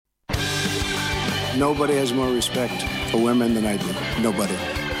Nobody has more respect for women than I do. Nobody.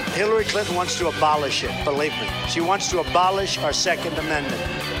 Hillary Clinton wants to abolish it, believe me. She wants to abolish our Second Amendment.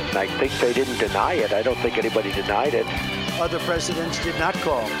 I think they didn't deny it. I don't think anybody denied it. Other presidents did not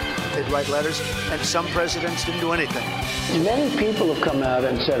call. They'd write letters, and some presidents didn't do anything. Many people have come out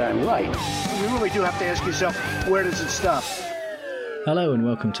and said I'm right. You really do have to ask yourself, where does it stop? Hello and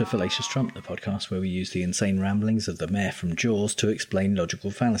welcome to Fallacious Trump, the podcast where we use the insane ramblings of the mayor from Jaws to explain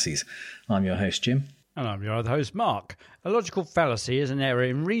logical fallacies. I'm your host, Jim. And I'm your other host, Mark. A logical fallacy is an error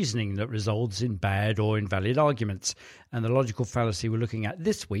in reasoning that results in bad or invalid arguments. And the logical fallacy we're looking at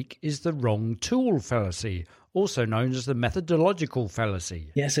this week is the wrong tool fallacy, also known as the methodological fallacy.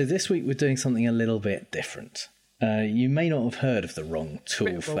 Yeah, so this week we're doing something a little bit different. You may not have heard of the wrong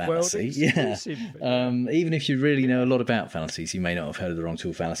tool fallacy. Yeah. Even if you really know a lot about fallacies, you may not have heard of the wrong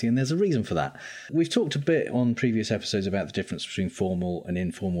tool fallacy, and there's a reason for that. We've talked a bit on previous episodes about the difference between formal and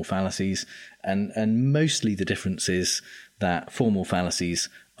informal fallacies, and mostly the difference is that formal fallacies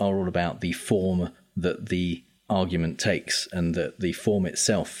are all about the form that the argument takes, and that the form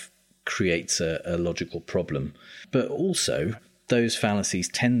itself creates a logical problem. But also, those fallacies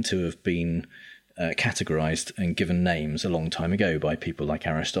tend to have been categorized and given names a long time ago by people like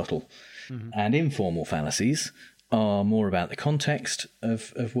Aristotle. Mm-hmm. And informal fallacies are more about the context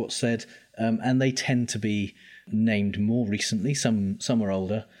of what's said, and they tend to be named more recently. Some are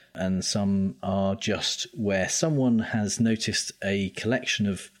older, and some are just where someone has noticed a collection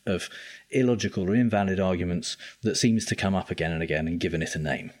of illogical or invalid arguments that seems to come up again and again and given it a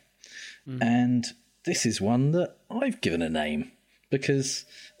name. Mm-hmm. And this is one that I've given a name because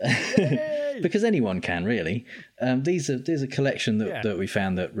because anyone can, really. There's a collection that we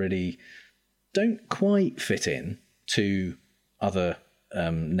found that really don't quite fit in to other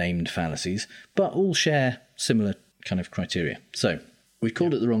named fallacies, but all share similar kind of criteria. So we've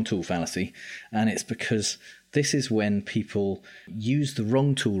called it the wrong tool fallacy, and it's because this is when people use the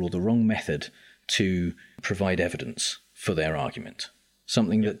wrong tool or the wrong method to provide evidence for their argument.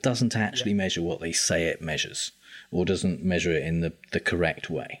 Something that doesn't actually measure what they say it measures, or doesn't measure it in the correct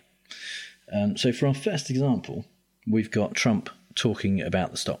way. So for our first example, we've got Trump talking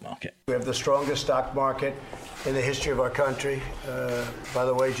about the stock market. We have the strongest stock market in the history of our country. By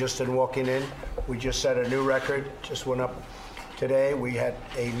the way, just in walking in, we just set a new record, just went up today. We had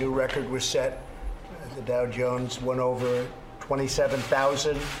a new record was set. The Dow Jones went over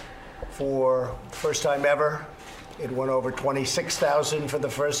 27,000 for the first time ever. It went over 26,000 for the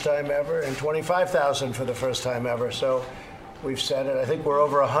first time ever and 25,000 for the first time ever. So we've set it. I think we're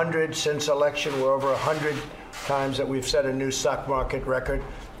over 100 since election. We're over 100 times that we've set a new stock market record.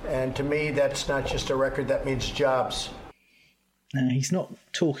 And to me, that's not just a record, that means jobs. Now, he's not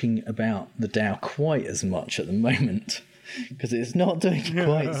talking about the Dow quite as much at the moment, because it's not doing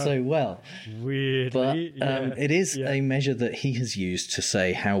quite so well. Weirdly. But it is a measure that he has used to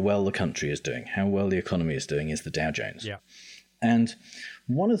say how well the country is doing, how well the economy is doing, is the Dow Jones. Yeah. And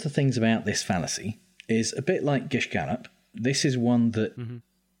one of the things about this fallacy is a bit like Gish-Gallop. This is one that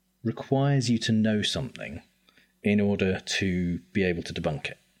requires you to know something in order to be able to debunk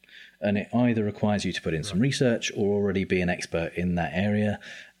it. And it either requires you to put in some research or already be an expert in that area.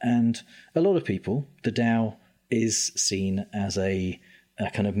 And a lot of people, the Dow is seen as a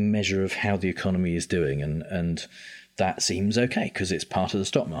kind of measure of how the economy is doing, and that seems okay because it's part of the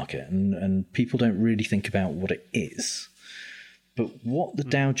stock market, and people don't really think about what it is. But what the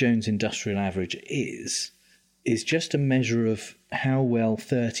Dow Jones Industrial Average is just a measure of how well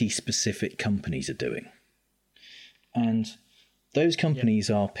 30 specific companies are doing. And those companies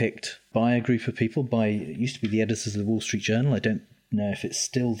are picked by a group of people, it used to be the editors of the Wall Street Journal. I don't know if it's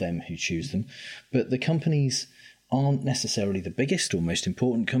still them who choose them, but the companies aren't necessarily the biggest or most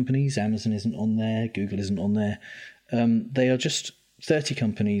important companies. Amazon isn't on there, Google isn't on there. They are just 30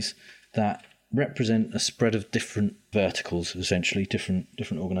 companies that represent a spread of different verticals, essentially, different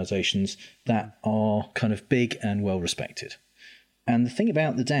organizations that are kind of big and well respected. And the thing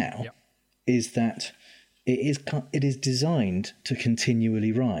about the Dow is that it is designed to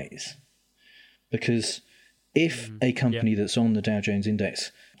continually rise. Because if a company that's on the Dow Jones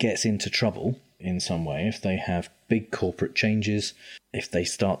Index gets into trouble in some way, if they have big corporate changes, if they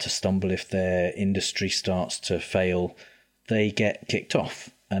start to stumble, if their industry starts to fail, they get kicked off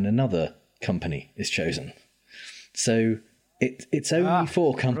and another company is chosen. So it's only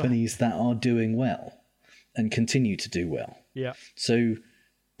for companies that are doing well and continue to do well. Yeah. So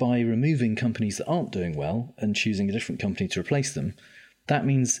by removing companies that aren't doing well and choosing a different company to replace them, that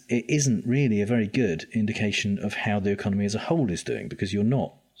means it isn't really a very good indication of how the economy as a whole is doing, because you're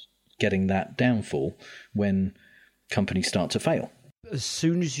not getting that downfall when companies start to fail. as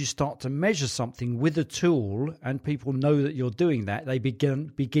soon as you start to measure something with a tool and people know that you're doing that, they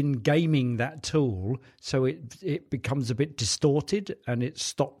begin gaming that tool, so it becomes a bit distorted and it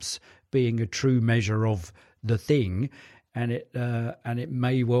stops being a true measure of the thing. And it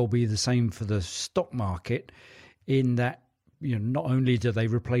may well be the same for the stock market, in that, you know, not only do they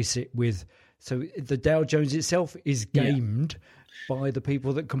replace it with, so the Dow Jones itself is gamed by the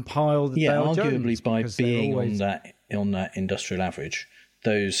people that compile the Dow Jones. Arguably by being on that industrial average,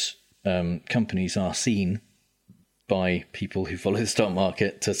 those companies are seen by people who follow the stock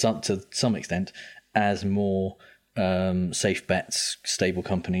market to some extent as more safe bets, stable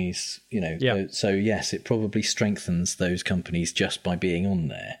companies, you know. Yeah. So yes, it probably strengthens those companies just by being on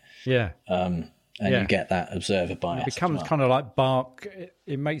there. Yeah. You get that observer bias. It becomes kind of like Bark.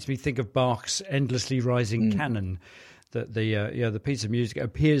 It makes me think of Bach's endlessly rising canon, that the piece of music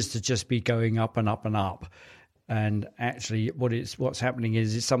appears to just be going up and up and up. And actually what's happening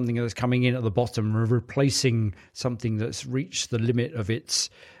is it's something that's coming in at the bottom, replacing something that's reached the limit of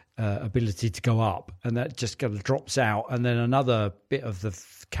its ability to go up, and that just kind of drops out, and then another bit of the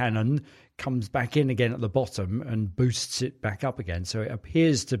cannon comes back in again at the bottom and boosts it back up again. So it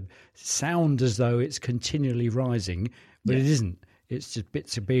appears to sound as though it's continually rising, but it isn't. It's just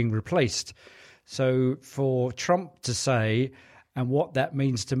bits are being replaced. So for Trump to say, and what that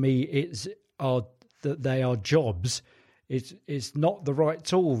means to me is that they are jobs, it's not the right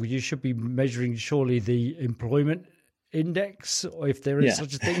tool. You should be measuring surely the employment index, or if there is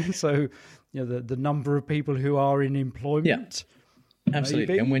such a thing. So, you know, the number of people who are in employment.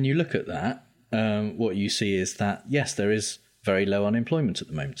 Absolutely. And when you look at that, what you see is that, yes, there is very low unemployment at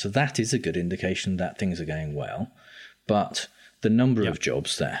the moment. So that is a good indication that things are going well. But the number of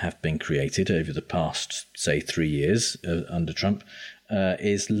jobs that have been created over the past, say, 3 years under Trump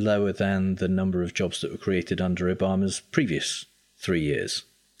is lower than the number of jobs that were created under Obama's previous 3 years.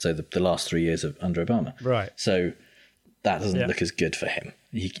 So the last 3 years under Obama. Right. So that doesn't look as good for him.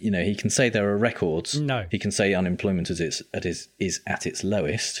 He can say there are records. No. He can say unemployment is at its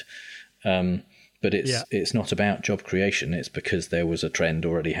lowest. But it's not about job creation. It's because there was a trend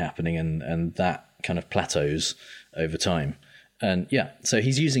already happening, and that kind of plateaus over time. And so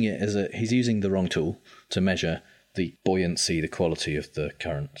he's using the wrong tool to measure the buoyancy, the quality of the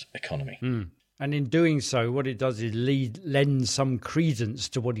current economy. And in doing so, what it does is lend some credence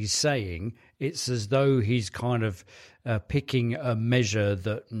to what he's saying. It's as though he's kind of picking a measure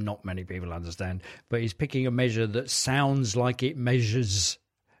that not many people understand, but he's picking a measure that sounds like it measures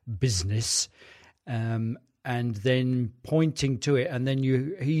business, and then pointing to it. And then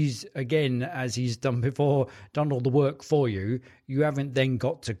he's, again, as he's done before, done all the work for you. You haven't then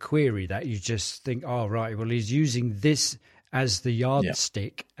got to query that. You just think, oh, right, well, he's using this as the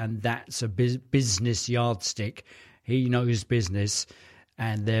yardstick, and that's a business yardstick. He knows business,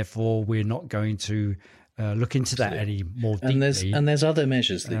 and therefore we're not going to look into that any more deeply. And there's other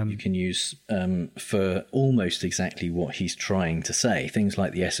measures that you can use for almost exactly what he's trying to say. Things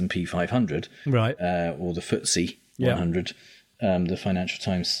like the S&P 500, right, or the FTSE 100, the Financial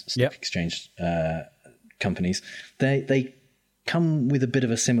Times Stock Exchange companies. They come with a bit of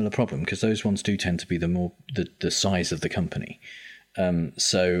a similar problem, because those ones do tend to be the size of the company.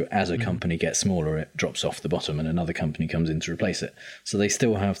 So as a company gets smaller, it drops off the bottom and another company comes in to replace it. So they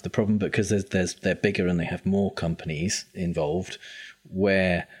still have the problem, but because they're bigger and they have more companies involved,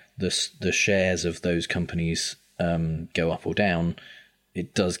 where the shares of those companies go up or down,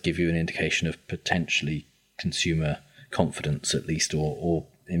 it does give you an indication of potentially consumer confidence, at least, or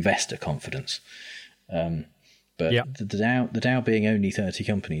investor confidence. But the Dow being only 30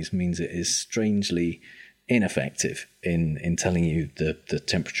 companies means it is strangely ineffective in telling you the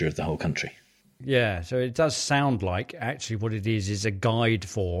temperature of the whole country. Yeah, so it does sound like actually what it is a guide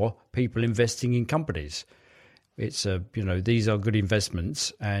for people investing in companies. It's these are good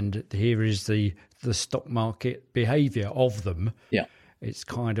investments, and here is the stock market behaviour of them. Yeah. It's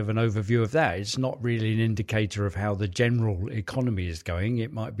kind of an overview of that. It's not really an indicator of how the general economy is going.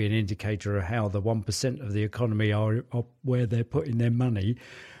 It might be an indicator of how the 1% of the economy are where they're putting their money.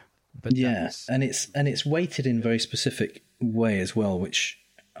 But and it's weighted in a very specific way as well, which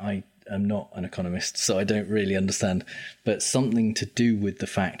I am not an economist, so I don't really understand. But something to do with the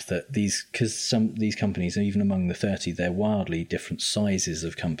fact that these companies, even among the 30, they're wildly different sizes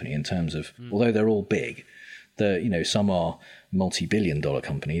of company in terms of, although they're all big, some are multi-billion-dollar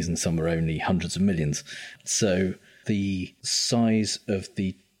companies and some are only hundreds of millions. So the size of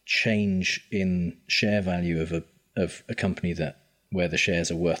the change in share value of a company where the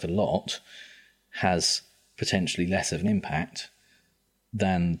shares are worth a lot has potentially less of an impact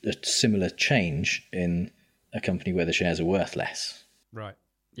than a similar change in a company where the shares are worth less. Right.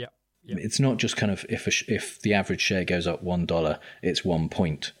 Yeah. It's not just kind of if the average share goes up $1, it's 1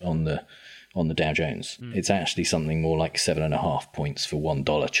 point on the Dow Jones. It's actually something more like 7.5 points for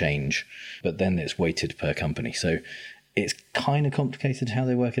 $1 change, but then it's weighted per company. So it's kind of complicated how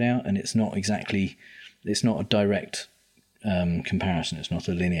they work it out, and it's not a direct comparison. It's not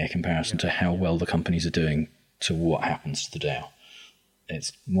a linear comparison to how well the companies are doing to what happens to the Dow.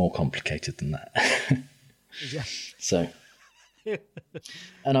 It's more complicated than that. Yeah. So,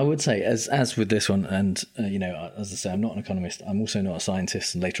 and I would say, as with this one, and as I say, I'm not an economist. I'm also not a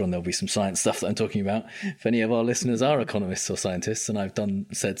scientist, and later on there'll be some science stuff that I'm talking about. If any of our listeners are economists or scientists, and I've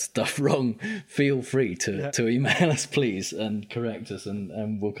said stuff wrong, feel free to email us, please, and correct us,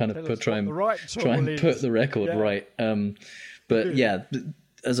 and we'll kind of try and put the record right. But yeah.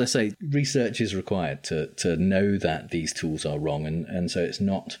 As I say, research is required to know that these tools are wrong, and so it's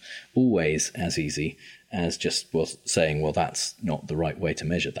not always as easy as just saying, well, that's not the right way to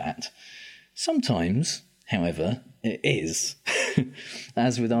measure that. Sometimes, however, it is.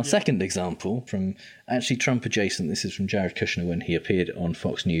 As with our second example from actually Trump adjacent. This is from Jared Kushner when he appeared on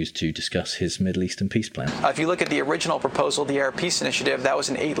Fox News to discuss his Middle Eastern peace plan. If you look at the original proposal, the Arab Peace Initiative, that was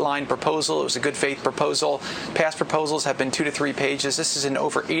an 8-line proposal. It was a good faith proposal. Past proposals have been 2 to 3 pages. This is an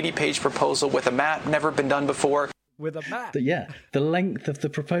over 80-page proposal with a map, never been done before. With a map? The length of the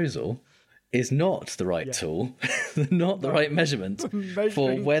proposal is not the right tool, not the right measurement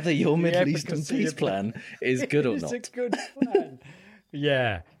for whether your Middle Eastern peace plan is good or not. It's a good plan.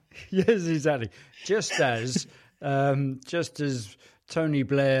 Yeah. Yes, exactly. Just as Tony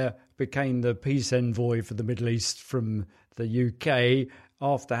Blair became the peace envoy for the Middle East from the UK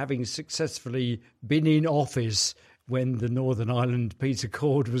after having successfully been in office when the Northern Ireland Peace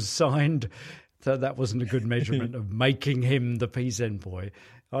Accord was signed. So that wasn't a good measurement of making him the peace envoy.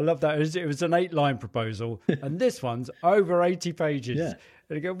 I love that. It was an 8-line proposal, and this one's over 80 pages. Yeah.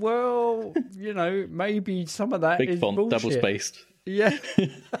 And you go, well, maybe some of that Big is font, bullshit. double-spaced. Yeah.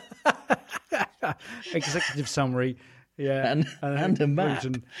 Executive summary. Yeah. And a map.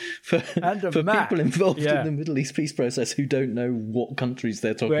 For people involved in the Middle East peace process who don't know what countries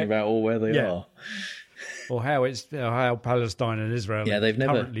they're talking about or where they are. Or how Palestine and Israel are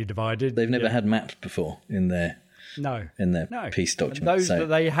currently divided. They've never had maps before in their peace document. And those that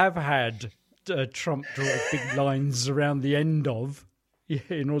they have had, Trump draw big lines around the end of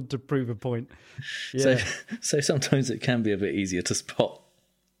in order to prove a point. Yeah. So sometimes it can be a bit easier to spot.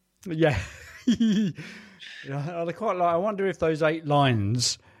 Yeah. I wonder if those 8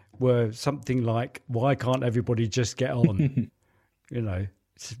 lines were something like, why can't everybody just get on?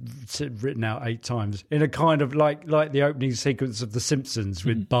 It's written out 8 times in a kind of like the opening sequence of The Simpsons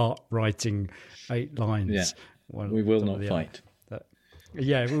with Bart writing 8 lines. Yeah. We will not fight.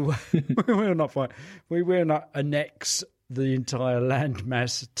 We will not fight. We will not annex the entire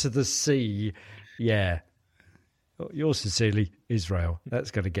landmass to the sea. Yeah. Yours sincerely, Israel.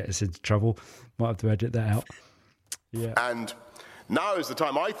 That's going to get us into trouble. Might have to edit that out. Yeah. And now is the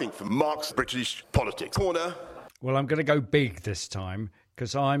time, I think, for Mark's British politics corner. Well, I'm going to go big this time,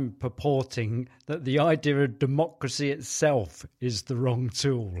 because I'm purporting that the idea of democracy itself is the wrong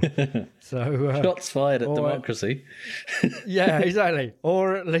tool. So shots fired at democracy. Yeah, exactly.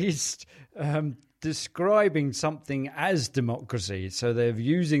 Or at least describing something as democracy. So they're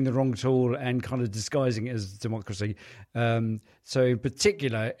using the wrong tool and kind of disguising it as democracy. So in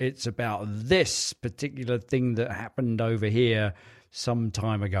particular, it's about this particular thing that happened over here some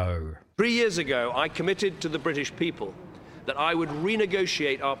time ago. 3 years ago, I committed to the British people that I would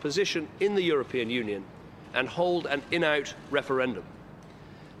renegotiate our position in the European Union and hold an in-out referendum.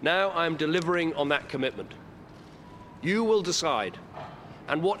 Now I am delivering on that commitment. You will decide,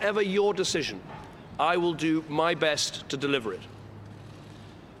 and whatever your decision, I will do my best to deliver it.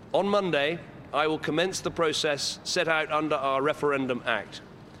 On Monday, I will commence the process set out under our Referendum Act,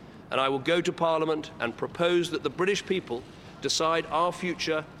 and I will go to Parliament and propose that the British people decide our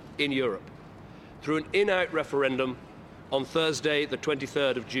future in Europe through an in-out referendum on Thursday, the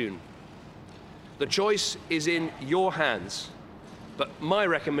 23rd of June. The choice is in your hands, but my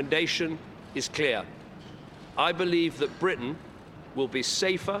recommendation is clear. I believe that Britain will be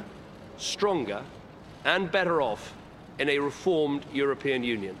safer, stronger, and better off in a reformed European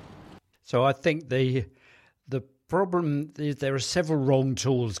Union. So I think the problem is there are several wrong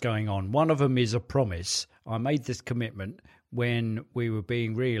tools going on. One of them is a promise. I made this commitment when we were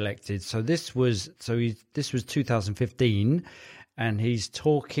being re-elected. So this was 2015, and he's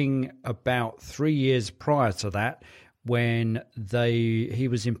talking about 3 years prior to that when he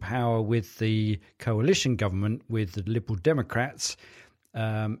was in power with the coalition government with the Liberal Democrats,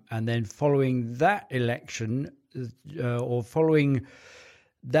 and then following that election, or following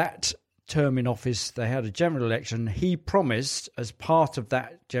that term in office, they had a general election. He promised, as part of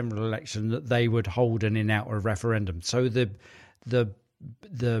that general election, that they would hold an in-out referendum. So the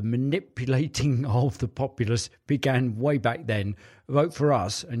manipulating of the populace began way back then. Vote for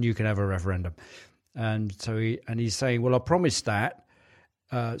us, and you can have a referendum. And so he's saying, "Well, I promised that,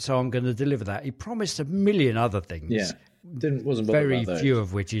 so I'm going to deliver that." He promised a million other things. Yeah, wasn't bothered very about those. few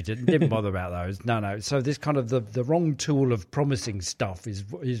of which he didn't bother about those. No. So this kind of the wrong tool of promising stuff is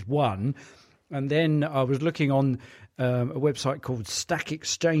one. And then I was looking on a website called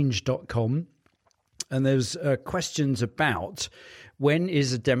stackexchange.com, and there's questions about when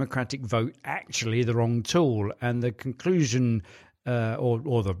is a democratic vote actually the wrong tool, and the conclusion. The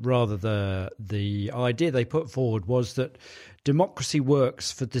idea they put forward was that democracy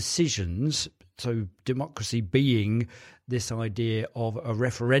works for decisions. So democracy being this idea of a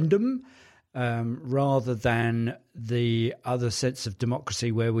referendum, rather than the other sense of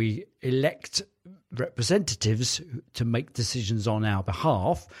democracy where we elect representatives to make decisions on our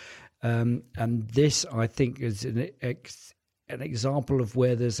behalf. And this, I think, is an example of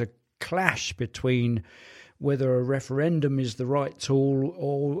where there's a clash between whether a referendum is the right tool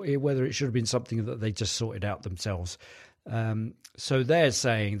or whether it should have been something that they just sorted out themselves. So they're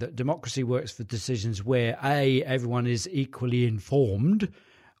saying that democracy works for decisions where, A, everyone is equally informed,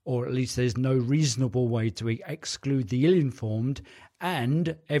 or at least there's no reasonable way to exclude the ill-informed,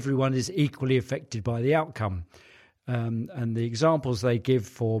 and everyone is equally affected by the outcome. And the examples they give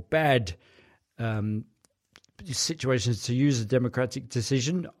for bad situations to use a democratic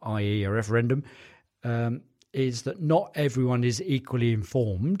decision, i.e. a referendum, is that not everyone is equally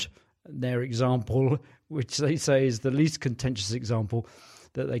informed. Their example, which they say is the least contentious example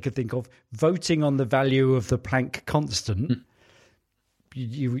that they could think of, voting on the value of the Planck constant,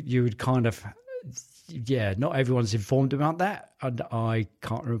 you would kind of, not everyone's informed about that, and I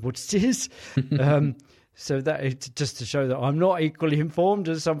can't remember what it is. So that is just to show that I'm not equally informed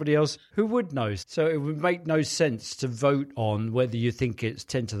as somebody else who would know. So it would make no sense to vote on whether you think it's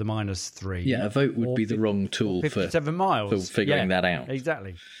 10 to the minus 3. Yeah, a vote would be the wrong tool 57 miles. for figuring that out.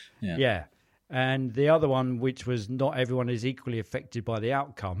 Exactly. Yeah. And the other one, which was not everyone is equally affected by the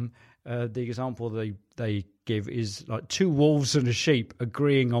outcome, the example they give is like two wolves and a sheep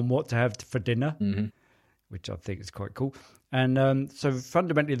agreeing on what to have for dinner, which I think is quite cool. And so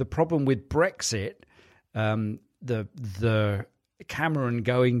fundamentally the problem with Brexit, the Cameron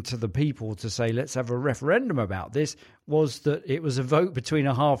going to the people to say, let's have a referendum about this, was that it was a vote between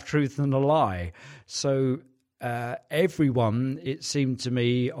a half-truth and a lie. So everyone, it seemed to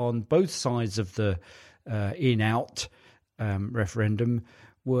me, on both sides of the in-out referendum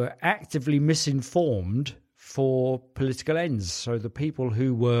were actively misinformed for political ends. So the people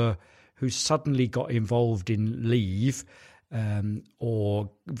who suddenly got involved in Leave or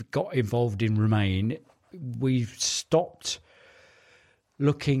got involved in Remain, we've stopped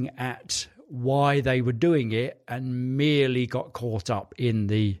looking at why they were doing it and merely got caught up in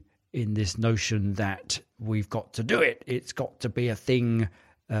this notion that we've got to do it. It's got to be a thing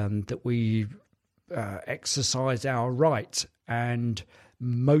that we exercise our right. And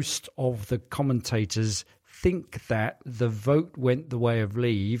most of the commentators think that the vote went the way of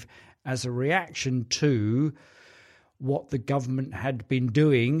Leave as a reaction to what the government had been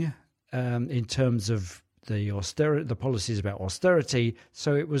doing in terms of the policies about austerity.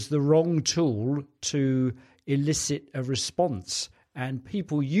 So it was the wrong tool to elicit a response, and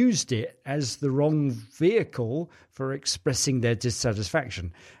people used it as the wrong vehicle for expressing their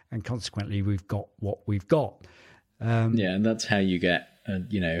dissatisfaction, and consequently we've got what we've got. And that's how you get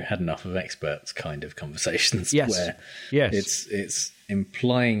had enough of experts kind of conversations. Yes. It's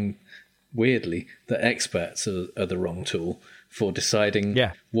implying weirdly that experts are the wrong tool for deciding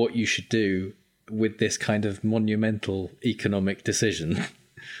what you should do with this kind of monumental economic decision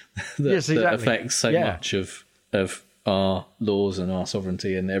that affects so much of our laws and our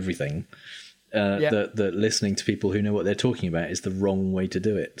sovereignty and everything. That listening to people who know what they're talking about is the wrong way to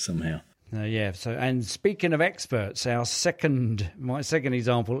do it somehow. So, and speaking of experts, my second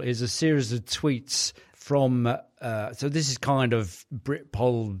example is a series of tweets from. So this is kind of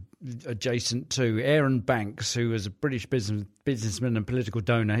Britpol adjacent to Aaron Banks, who is a British businessman and political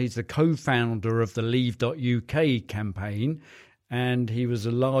donor. He's the co-founder of the Leave.uk campaign, and he was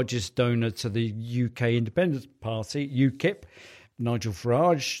the largest donor to the UK Independence Party, UKIP. Nigel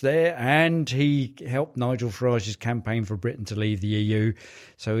Farage there, and he helped Nigel Farage's campaign for Britain to leave the EU.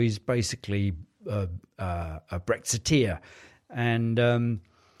 So he's basically a Brexiteer. And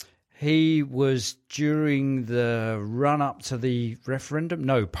he was, during the run-up to the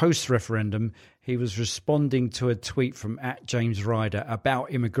post-referendum, he was responding to a tweet from @JamesRyder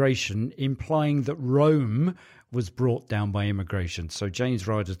about immigration, implying that Rome was brought down by immigration. So James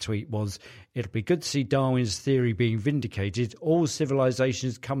Ryder's tweet was, "It'll be good to see Darwin's theory being vindicated. All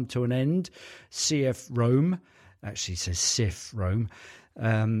civilizations come to an end. CF Rome." Actually, it says CIF Rome.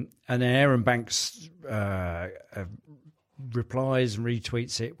 And then Aaron Banks replies and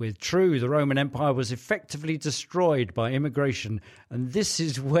retweets it with, "True, the Roman Empire was effectively destroyed by immigration." And this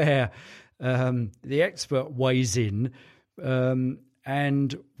is where the expert weighs in. That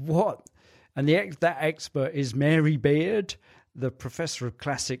expert is Mary Beard, the Professor of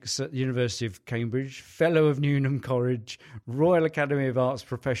Classics at the University of Cambridge, Fellow of Newnham College, Royal Academy of Arts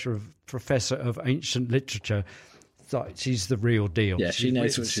Professor of Ancient Literature. She's the real deal. Yeah, she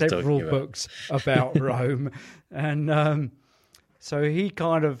knows what she's talking about. Several books about Rome. And so he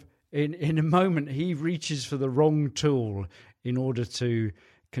kind of, in a moment, he reaches for the wrong tool in order to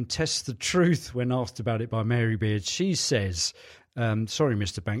contest the truth when asked about it by Mary Beard. She says, "Sorry,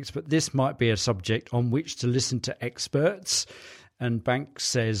 Mr. Banks, but this might be a subject on which to listen to experts." And Banks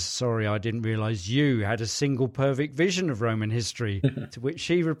says, "Sorry, I didn't realise you had a single perfect vision of Roman history." To which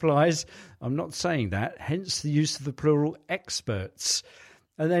she replies, "I'm not saying that, hence the use of the plural experts."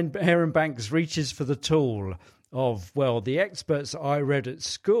 And then Aaron Banks reaches for the tool of, well, the experts I read at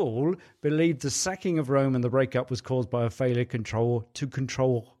school believed the sacking of Rome and the breakup was caused by a failure to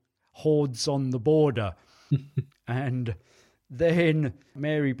control hordes on the border. And then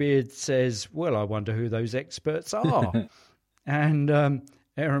Mary Beard says, "Well, I wonder who those experts are." And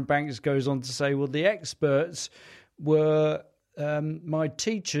Aaron Banks goes on to say, "Well, the experts were my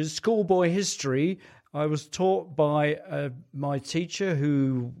teachers, schoolboy history. I was taught by my teacher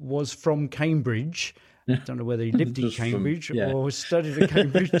who was from Cambridge." I don't know whether he lived in Cambridge or studied at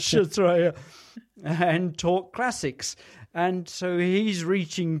Cambridge, Australia, and taught classics. And so he's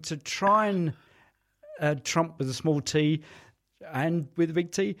reaching to try and trump with a small t and with a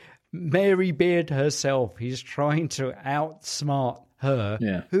big T Mary Beard herself. He's trying to outsmart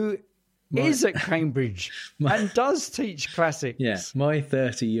her, who is at Cambridge and does teach classics. Yeah, my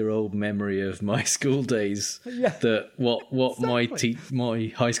 30-year-old memory of my school days, that what exactly. my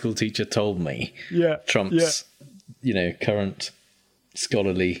high school teacher told me trumps, current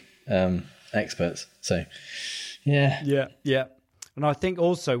scholarly experts. So, yeah. And I think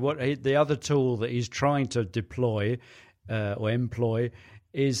also the other tool that he's trying to deploy or employ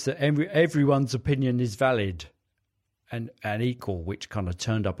is that everyone's opinion is valid and equal, which kind of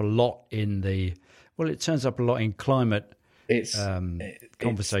turned up a lot in it turns up a lot in climate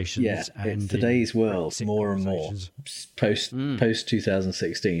conversations. And today's world, more and more, post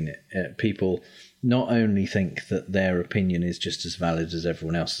 2016, people not only think that their opinion is just as valid as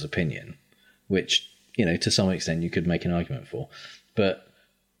everyone else's opinion, which, to some extent you could make an argument for, but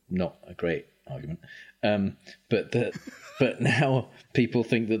not a great argument. But now people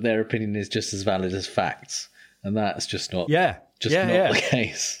think that their opinion is just as valid as facts, and that's just not not the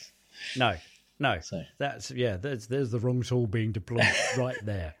case. No. So there's the wrong tool being deployed right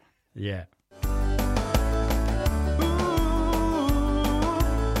there. Yeah.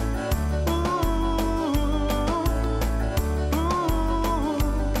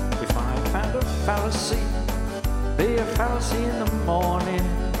 If I found a fallacy, be a fallacy in the morning,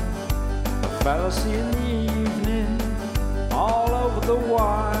 a fallacy in the evening, all over the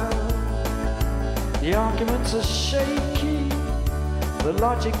wild. The arguments are shaky, the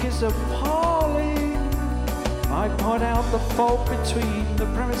logic is appalling. I point out the fault between the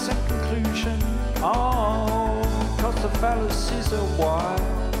premise and conclusion. Oh, 'cause the fallacies are wild.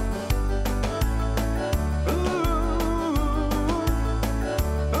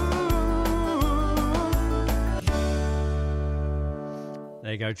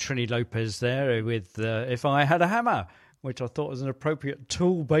 There you go, Trini Lopez there with If I Had a Hammer, which I thought was an appropriate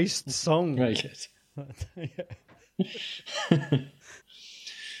tool-based song. Very good.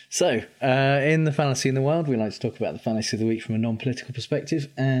 So, in the Fallacy in the Wild, we like to talk about the Fallacy of the Week from a non-political perspective.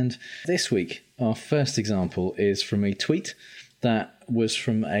 And this week, our first example is from a tweet that was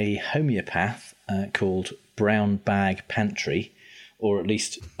from a homeopath called Brown Bag Pantry, or at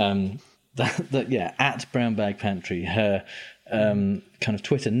least, at Brown Bag Pantry. Her kind of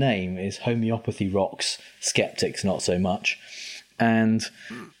Twitter name is Homeopathy Rocks, Skeptics Not So Much. And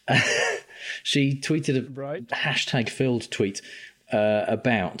she tweeted a hashtag-filled tweet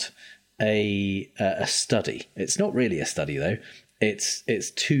about a study. It's not really a study, though.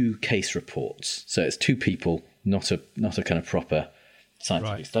 It's two case reports. So it's two people, not a kind of proper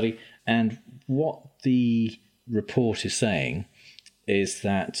scientific study. And what the report is saying is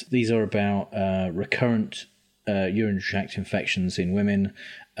that these are about recurrent urinary tract infections in women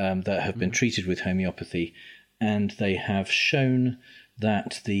that have been treated with homeopathy, and they have shown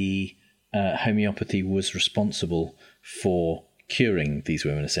that the homeopathy was responsible for curing these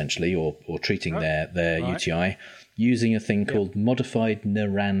women, essentially, or treating their UTI, using a thing called modified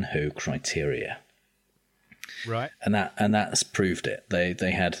Naranjo criteria. Right. And that's proved it.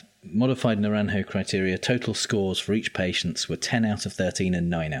 They had modified Naranjo criteria. Total scores for each patient were 10 out of 13 and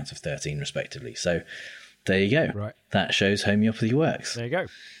 9 out of 13, respectively. So there you go. Right. That shows homeopathy works. There you go.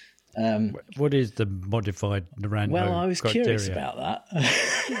 What is the modified Naranjo criteria? Well, I was curious about that.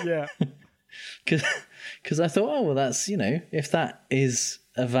 Yeah. Because I thought, that's, if that is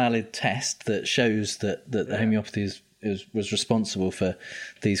a valid test that shows that the homeopathy was responsible for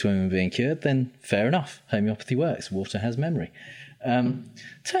these women being cured, then fair enough. Homeopathy works. Water has memory.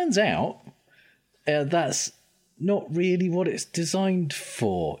 Turns out that's not really what it's designed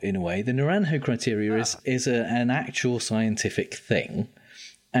for, in a way. The Naranjo criteria is an actual scientific thing.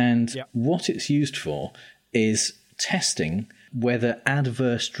 And what it's used for is testing whether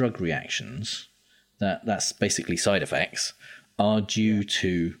adverse drug reactions, that's basically side effects, are due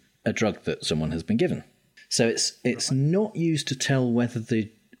to a drug that someone has been given. So it's not used to tell whether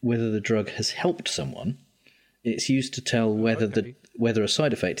the drug has helped someone. It's used to tell whether a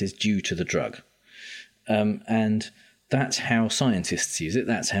side effect is due to the drug. And that's how scientists use it.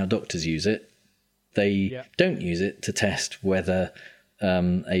 That's how doctors use it. They don't use it to test whether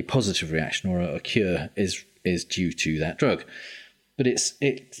a positive reaction or a cure is due to that drug. But it's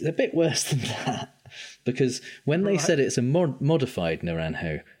a bit worse than that, because when they said it's a modified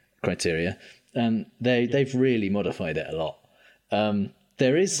Naranjo criteria, they've really modified it a lot.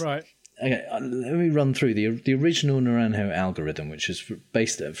 There is okay. Let me run through the original Naranjo algorithm, which is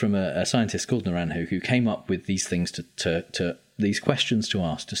based from a scientist called Naranjo, who came up with these things to these questions to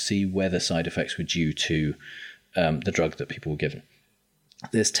ask to see whether side effects were due to the drug that people were given.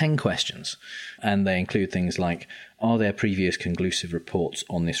 There's 10 questions, and they include things like, are there previous conclusive reports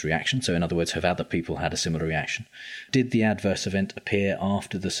on this reaction? So in other words, have other people had a similar reaction? Did the adverse event appear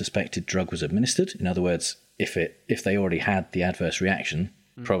after the suspected drug was administered? In other words, if they already had the adverse reaction,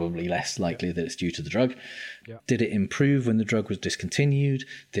 probably less likely that it's due to the drug. Did it improve when the drug was discontinued?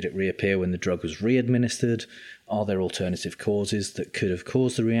 Did it reappear when the drug was re-administered? Are there alternative causes that could have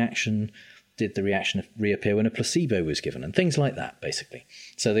caused the reaction? Did the reaction reappear when a placebo was given? And things like that, basically.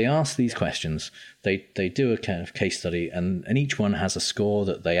 So they ask these questions, they do a kind of case study, and each one has a score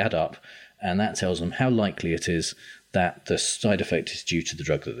that they add up, and that tells them how likely it is that the side effect is due to the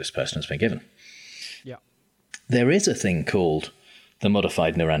drug that this person has been given. Yeah. There is a thing called the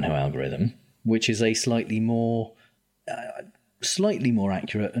modified Naranjo algorithm, which is a slightly more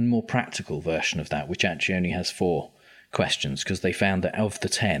accurate and more practical version of that, which actually only has 4 questions, because they found that of the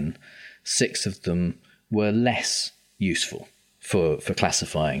 10, 6 of them were less useful for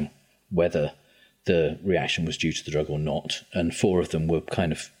classifying whether the reaction was due to the drug or not, and 4 of them were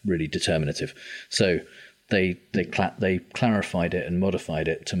kind of really determinative. So they clarified it and modified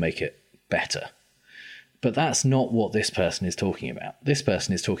it to make it better. But that's not what this person is talking about. This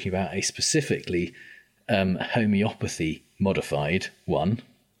person is talking about a specifically homeopathy modified one,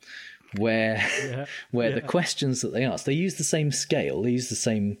 where the questions that they ask, they use the same scale, they use the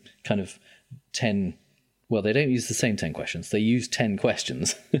same kind of 10, well, they don't use the same 10 questions, they use 10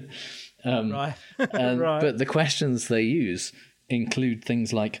 questions. But the questions they use include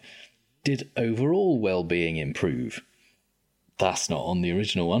things like, did overall well-being improve? That's not on the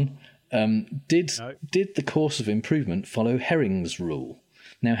original one. Did the course of improvement follow Herring's rule?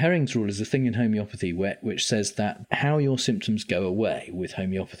 Now, Herring's rule is a thing in homeopathy which says that how your symptoms go away with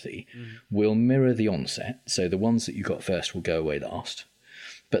homeopathy will mirror the onset. So the ones that you got first will go away last.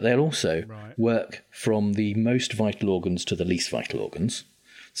 But they'll also work from the most vital organs to the least vital organs.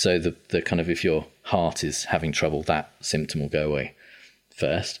 So the kind of, if your heart is having trouble, that symptom will go away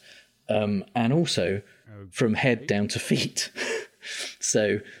first. And also from head down to feet.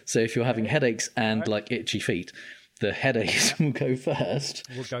 So if you're having headaches and like itchy feet, the headaches will go first,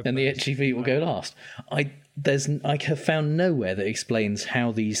 and the itchy feet will go last. I have found nowhere that explains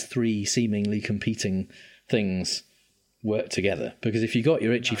how these 3 seemingly competing things work together. Because if you got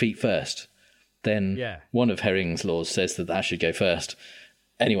your itchy feet first, then one of Herring's laws says that should go first.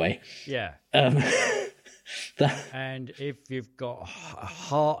 Anyway, and if you've got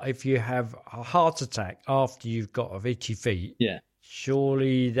if you have a heart attack after you've got itchy feet,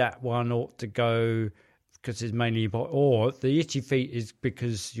 surely that one ought to go, because it's mainly, or the itchy feet is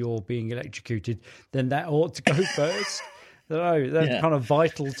because you're being electrocuted, then that ought to go first. That's kind of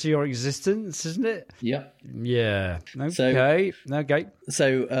vital to your existence, isn't it? Yep. Yeah. Okay.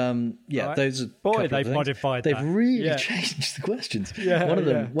 So, right. those are they've modified They've that. really changed the questions. Yeah,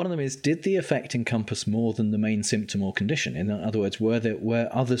 one of them is, did the effect encompass more than the main symptom or condition? In other words, were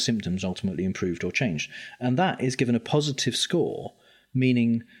other symptoms ultimately improved or changed? And that is given a positive score,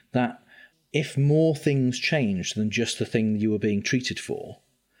 meaning that if more things changed than just the thing you were being treated for,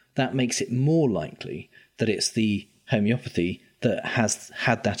 that makes it more likely that it's the homeopathy that has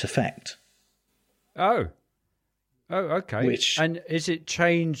had that effect. Oh, okay. And is it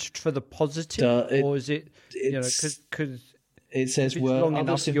changed for the positive, or is it? Because it says were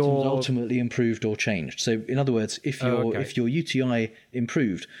other symptoms ultimately improved or changed. So, in other words, if your UTI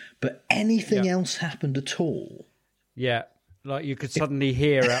improved, but anything else happened at all, like you could suddenly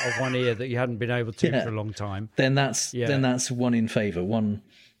hear out of one ear that you hadn't been able to for a long time, then that's one in favour. One,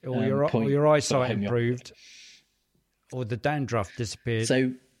 or your eyesight improved. Or the dandruff disappeared.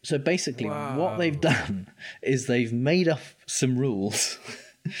 So basically, what they've done is they've made up some rules,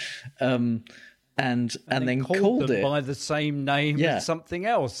 and then called them it by the same name as something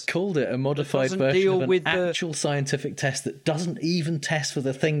else. Called it a modified version of an actual scientific test that doesn't even test for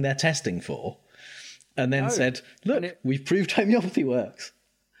the thing they're testing for, and then said, "Look, we've proved homeopathy works."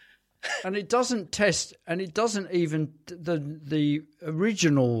 And it doesn't test, and it doesn't even the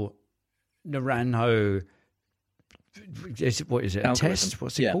original Naranjo. What is it? A test?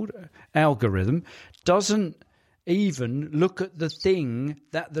 What's it called? Algorithm doesn't even look at the thing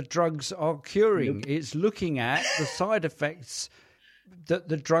that the drugs are curing. Nope. It's looking at the side effects that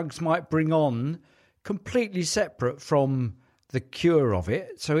the drugs might bring on, completely separate from the cure of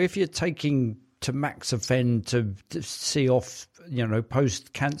it. So if you're taking tamoxifen to see off,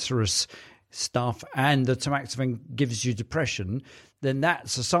 post-cancerous stuff, and the tamoxifen gives you depression, then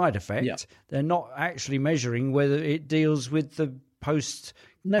that's a side effect. Yeah. They're not actually measuring whether it deals with the post.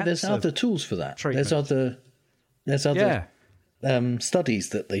 No, there's other tools for that. Treatment. There's other studies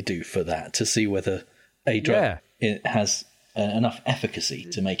that they do for that to see whether a drug it has enough efficacy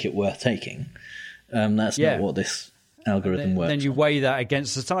to make it worth taking. That's not what this algorithm works. Then you weigh that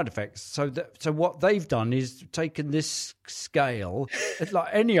against the side effects. So what they've done is taken this scale, it's like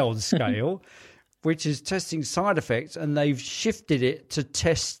any old scale, which is testing side effects, and they've shifted it to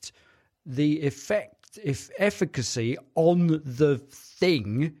test the efficacy on the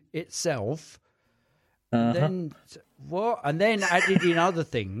thing itself. Then what? And then added in other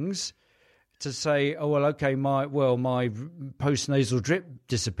things to say, my post-nasal drip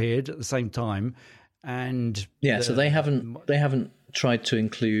disappeared at the same time, and so they haven't tried to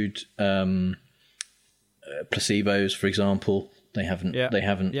include placebos, for example. They haven't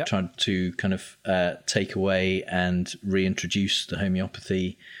tried to kind of take away and reintroduce the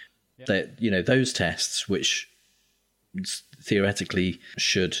homeopathy. That those tests, which theoretically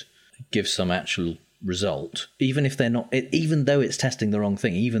should give some actual result, even if they're not, even though it's testing the wrong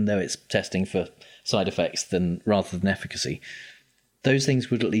thing, even though it's testing for side effects rather than efficacy, those things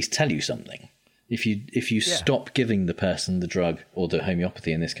would at least tell you something. If you stop giving the person the drug, or the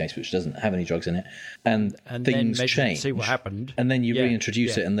homeopathy in this case, which doesn't have any drugs in it, and things then change, see what happened, and then you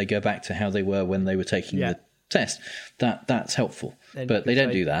reintroduce it, and they go back to how they were when they were taking the test, that's helpful. Then but they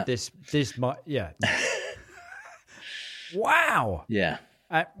don't do that. This might Wow. Yeah.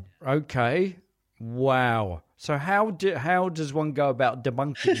 Okay. Wow. So how does one go about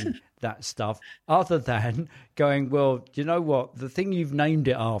debunking that stuff, other than going, well, you know what, the thing you've named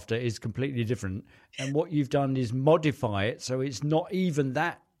it after is completely different, and what you've done is modify it so it's not even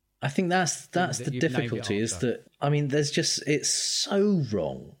that. I think that's the difficulty, is that, I mean, it's so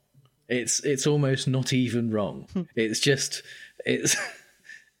wrong. It's almost not even wrong. It's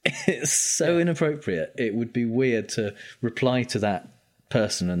so inappropriate. It would be weird to reply to that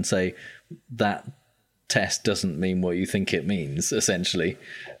person and say that test doesn't mean what you think it means, essentially.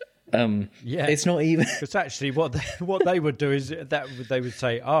 It's not even, because actually what they would do is that they would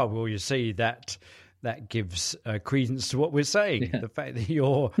say, oh, well, you see, that gives credence to what we're saying. The fact that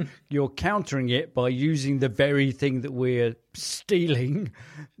you're countering it by using the very thing that we're stealing.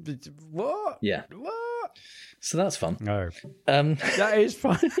 What? Yeah. What? So that's fun. No. That is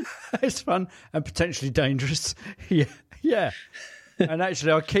fun. It's fun and potentially dangerous. Yeah. And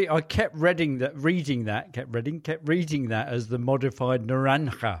actually, I kept reading that as the modified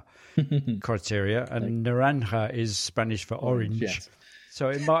naranja criteria, and naranja is Spanish for orange. Yes. So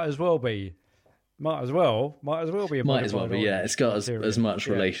it might as well be Might as well be a Might as well be, yeah. It's got as much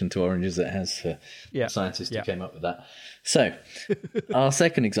relation to orange as it has to scientists who came up with that. So, our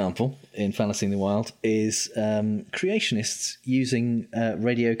second example in Fallacy in the Wild is creationists using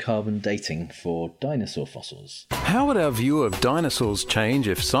radiocarbon dating for dinosaur fossils. How would our view of dinosaurs change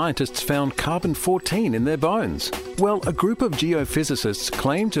if scientists found carbon-14 in their bones? Well, a group of geophysicists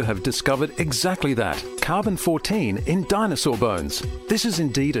claim to have discovered exactly that, carbon-14 in dinosaur bones. This is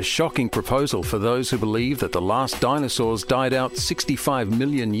indeed a shocking proposal for those who believe that the last dinosaurs died out 65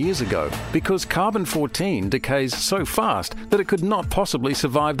 million years ago, because carbon-14 decays so fast that it could not possibly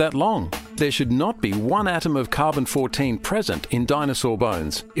survive that long. There should not be one atom of carbon-14 present in dinosaur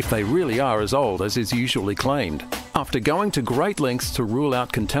bones, if they really are as old as is usually claimed. After going to great lengths to rule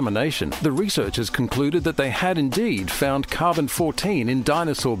out contamination, the researchers concluded that they had indeed found carbon-14 in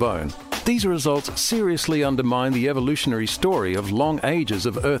dinosaur bone. These results seriously undermine the evolutionary story of long ages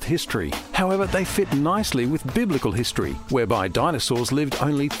of Earth history. However, they fit nicely with biblical history, whereby dinosaurs lived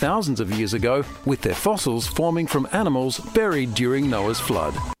only thousands of years ago, with their fossils forming from animals buried during Noah's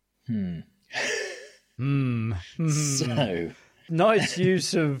flood. So... nice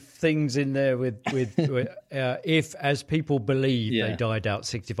use of things in there with if, as people believe, they died out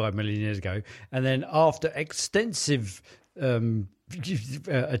 65 million years ago. And then after extensive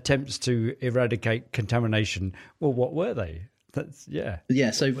attempts to eradicate contamination, well, what were they?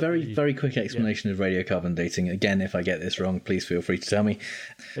 So very quick explanation of radiocarbon dating. Again, if I get this wrong, please feel free to tell me.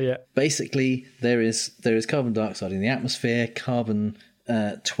 Basically, there is carbon dioxide in the atmosphere. Carbon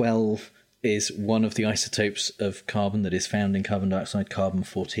 12 is one of the isotopes of carbon that is found in carbon dioxide.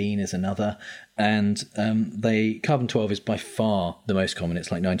 Carbon-14 is another. And carbon-12 is by far the most common.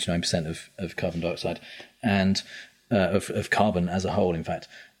 It's like 99% of carbon dioxide and of carbon as a whole, in fact.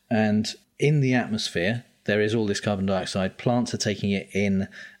 And in the atmosphere, there is all this carbon dioxide. Plants are taking it in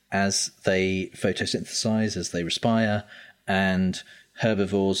as they photosynthesize, as they respire, and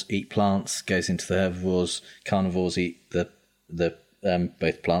herbivores eat plants, goes into the herbivores. Carnivores eat the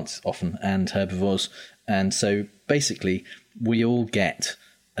both plants often and herbivores. And so basically we all get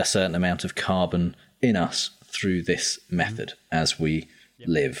a certain amount of carbon in us through this method as we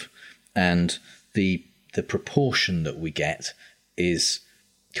live. And the proportion that we get is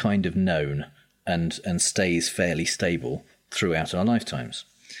kind of known and stays fairly stable throughout our lifetimes.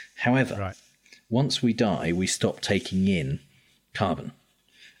 However, once we die, we stop taking in carbon.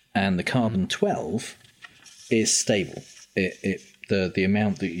 And the carbon-12 is stable. The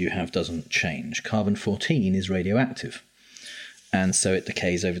amount that you have doesn't change. Carbon-14 is radioactive, and so it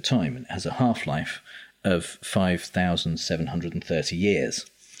decays over time. It has a half-life of 5,730 years.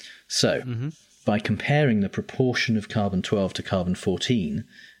 So, by comparing the proportion of carbon-12 to carbon-14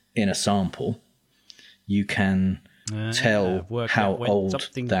 in a sample, you can tell how old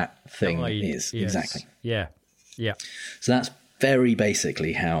that thing is. Yes. Exactly. Yeah. So that's very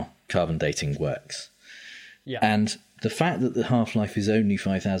basically how carbon dating works. Yeah. And the fact that the half-life is only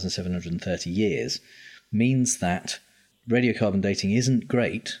 5,730 years means that radiocarbon dating isn't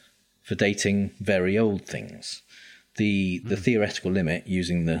great for dating very old things. The theoretical limit,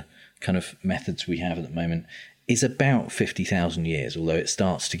 using the kind of methods we have at the moment, is about 50,000 years, although it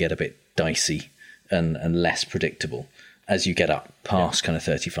starts to get a bit dicey and less predictable as you get up past kind of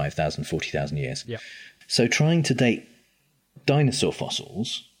 35,000, 40,000 years. Yeah. So trying to date dinosaur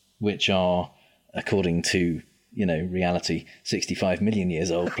fossils, which are, according to reality, 65 million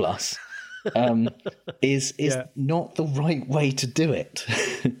years old plus, is not the right way to do it.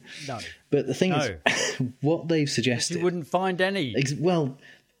 No. But the thing is, what they've suggested... You wouldn't find any.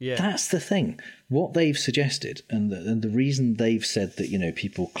 That's the thing. What they've suggested, and the reason they've said that,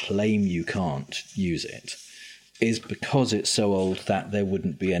 people claim you can't use it, is because it's so old that there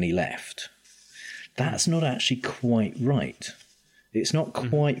wouldn't be any left. That's not actually quite right. It's not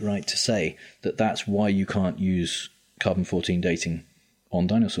quite right to say that that's why you can't use carbon-14 dating on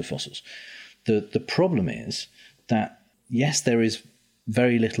dinosaur fossils. The problem is that, yes, there is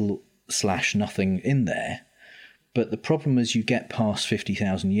very little / nothing in there, but the problem as you get past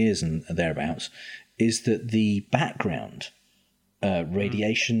 50,000 years and thereabouts is that the background,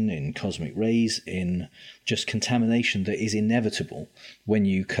 radiation in cosmic rays, in just contamination that is inevitable when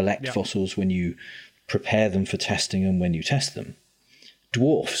you collect fossils, when you prepare them for testing and when you test them,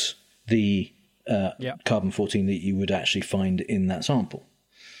 dwarfs the carbon-14 that you would actually find in that sample.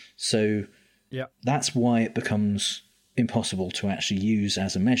 So that's why it becomes impossible to actually use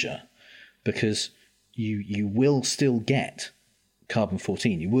as a measure, because you will still get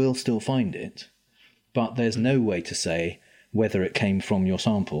carbon-14, you will still find it, but there's no way to say whether it came from your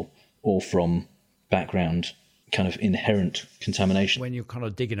sample or from background kind of inherent contamination. When you're kind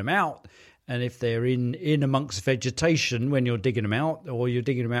of digging them out, and if they're in amongst vegetation when you're digging them out, or you're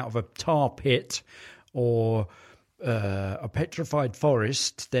digging them out of a tar pit or a petrified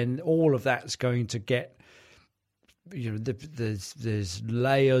forest, then all of that's going to get, there's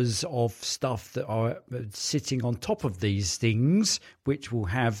layers of stuff that are sitting on top of these things, which will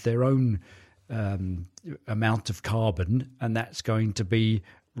have their own amount of carbon, and that's going to be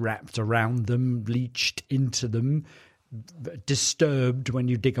wrapped around them, leached into them, disturbed when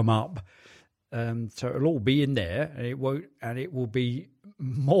you dig them up. So it'll all be in there, and it will be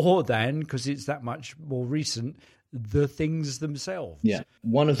more than, because it's that much more recent, the things themselves. Yeah.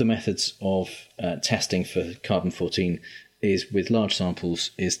 One of the methods of testing for carbon-14 is with large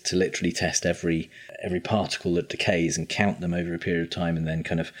samples is to literally test every particle that decays and count them over a period of time, and then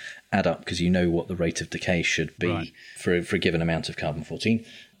kind of add up, because you know what the rate of decay should be for a given amount of carbon-14.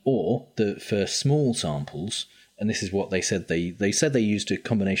 Or for small samples, and this is what they said, they said they used a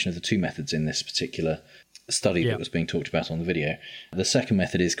combination of the two methods in this particular study that was being talked about on the video. The second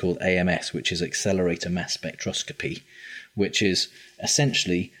method is called AMS, which is accelerator mass spectroscopy, which is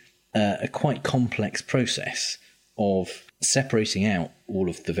essentially a quite complex process of separating out all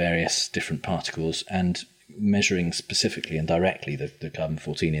of the various different particles and measuring specifically and directly the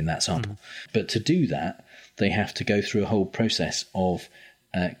carbon-14 in that sample. But to do that, they have to go through a whole process of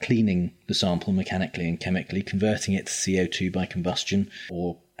cleaning the sample mechanically and chemically, converting it to CO2 by combustion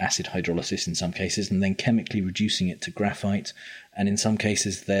or acid hydrolysis in some cases, and then chemically reducing it to graphite. And in some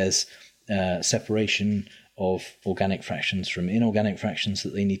cases there's separation of organic fractions from inorganic fractions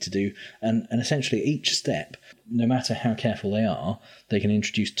that they need to do. And essentially each step, no matter how careful they are, they can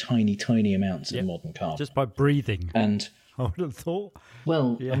introduce tiny, tiny amounts of modern carbon. Just by breathing. And I would have thought.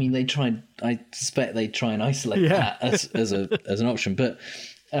 Well, I mean, I suspect they try and isolate that as an option. But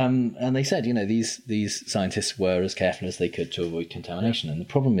and they said, these scientists were as careful as they could to avoid contamination. And the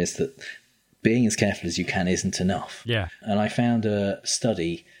problem is that being as careful as you can isn't enough. Yeah. And I found a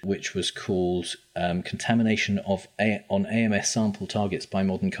study which was called Contamination on AMS Sample Targets by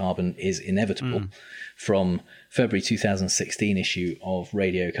Modern Carbon is Inevitable from February 2016 issue of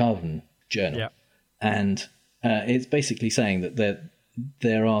Radiocarbon Journal. Yeah. And it's basically saying that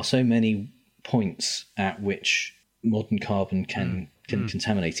there are so many points at which modern carbon can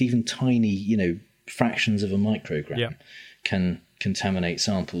contaminate. Even tiny, fractions of a microgram can contaminate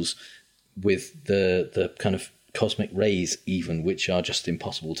samples with the kind of cosmic rays, even, which are just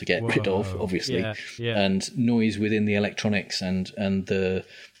impossible to get rid of, obviously. And noise within the electronics and the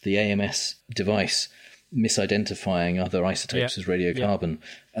AMS device misidentifying other isotopes as radiocarbon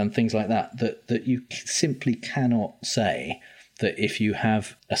and things like that you simply cannot say that if you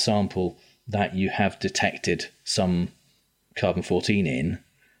have a sample that you have detected some carbon-14 in,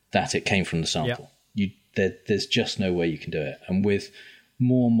 that it came from the sample. There's just no way you can do it. And with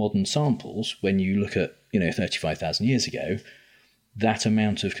more modern samples, when you look at 35,000 years ago, that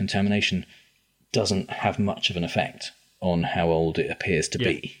amount of contamination doesn't have much of an effect on how old it appears to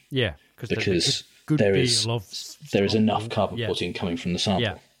be. Yeah, because there is enough carbon-14 coming from the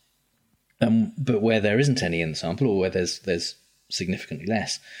sample. But where there isn't any in the sample, or where there's significantly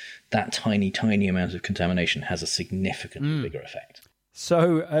less, that tiny, tiny amount of contamination has a significantly bigger effect.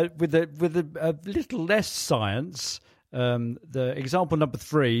 So with a little less science, the example number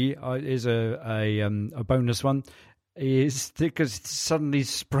 3 is a bonus one, is because it suddenly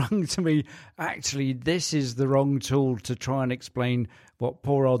sprung to me, actually, this is the wrong tool to try and explain what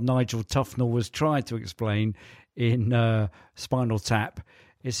poor old Nigel Tufnell was trying to explain in Spinal Tap.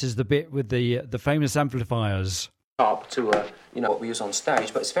 This is the bit with the famous amplifiers. Up to what we use on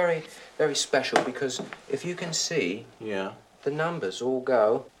stage, but it's very, very special because if you can see, the numbers all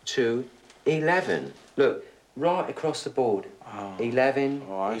go to 11. Look, right across the board. 11,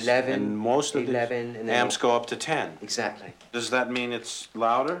 11, and most of 11, the amps go up to 10. Exactly. Does that mean it's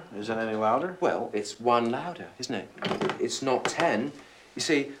louder? Is it any louder? Well, it's one louder, isn't it? It's not 10. You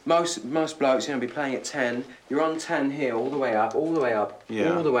see, most blokes be playing at 10. You're on 10 here, all the way up, all the way up,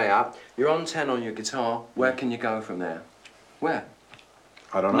 all the way up. You're on 10 on your guitar. Where can you go from there? Where?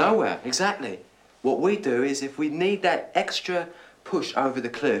 I don't know. Nowhere, exactly. What we do is, if we need that extra push over the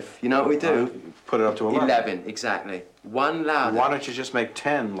cliff, you know what we do? Put it up to 11. 11, exactly. One louder. Why don't you just make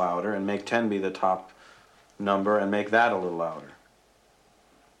 10 louder and make 10 be the top number and make that a little louder?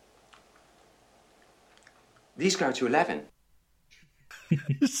 These go to 11.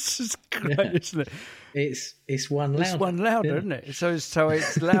 This is great, isn't it? It's one louder. It's one louder, isn't it? So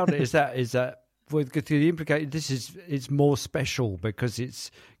it's louder. Is that with the implicated? It's more special because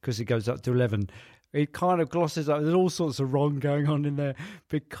it goes up to 11. it kind of glosses over. There's all sorts of wrong going on in there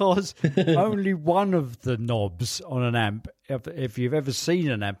because only one of the knobs on an amp, if you've ever seen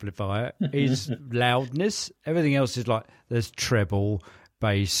an amplifier, is loudness. Everything else is like there's treble,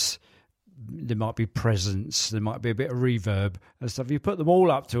 bass, there might be presence, there might be a bit of reverb and stuff. If you put them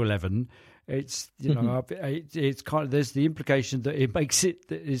all up to 11, it's it's kind of, there's the implication that it makes it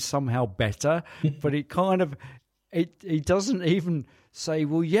that is somehow better, but it kind of it doesn't even say,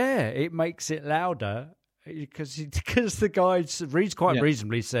 well, yeah, it makes it louder, because the guy reads quite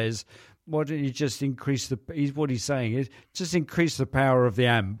reasonably says, why don't you just increase what he's saying is just increase the power of the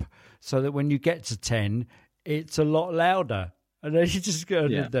amp so that when you get to 10, it's a lot louder. And then he just goes,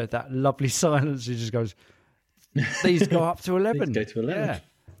 that lovely silence, he just goes, these go up to 11. These go to 11. Yeah.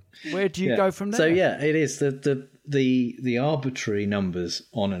 Where do you go from there? So, it is the arbitrary numbers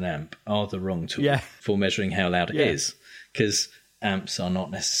on an amp are the wrong tool for measuring how loud it is, because amps are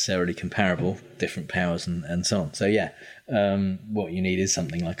not necessarily comparable, different powers and so on. So, what you need is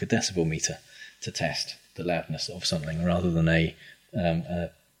something like a decibel meter to test the loudness of something, rather than a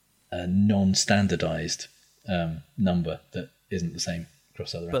non-standardized number that isn't the same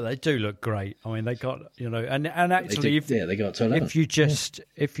across other amps. But they do look great. I mean, they got, and actually, they got to 11. If you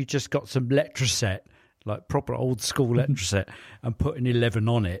just got some Letraset, like proper old school Letraset, and put an 11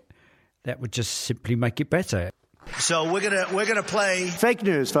 on it, that would just simply make it better. So we're gonna play fake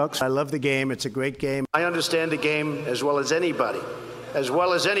news, folks. I love the game. It's a great game. I understand the game as well as anybody.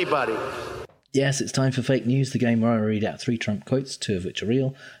 Yes, it's time for fake news, the game where I read out 3 Trump quotes, 2 of which are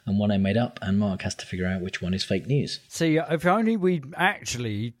real, and 1 I made up, and Mark has to figure out which one is fake news. See, if only we'd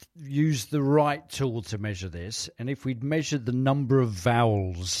actually used the right tool to measure this, and if we'd measured the number of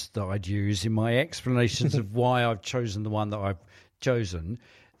vowels that I'd use in my explanations of why I've chosen the one that I've chosen,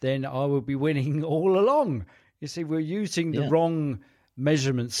 then I would be winning all along. You see, we're using the wrong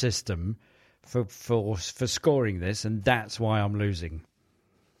measurement system for scoring this, and that's why I'm losing.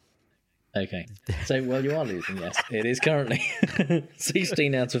 Okay. So, you are losing, yes. It is currently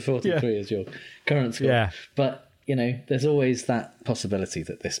 16 out of 43 is your current score. Yeah. But, there's always that possibility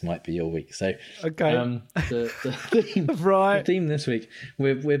that this might be your week. So, okay. The theme, the theme this week,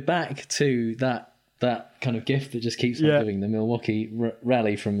 we're back to that kind of gift that just keeps on giving, the Milwaukee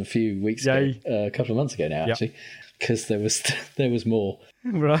rally from a few weeks ago, a couple of months ago now, actually, because there was more.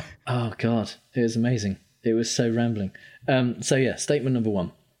 Right. Oh, God. It was amazing. It was so rambling. Statement number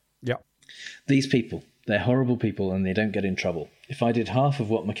 1. Yep. These people, they're horrible people and they don't get in trouble. If I did half of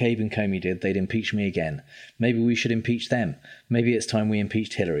what McCabe and Comey did, they'd impeach me again. Maybe we should impeach them. Maybe it's time we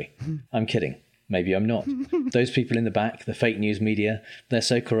impeached Hillary. I'm kidding. Maybe I'm not. Those people in the back, the fake news media, they're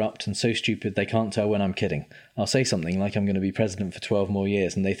so corrupt and so stupid they can't tell when I'm kidding. I'll say something like I'm going to be president for 12 more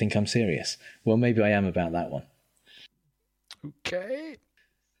years and they think I'm serious. Well, maybe I am about that one. Okay.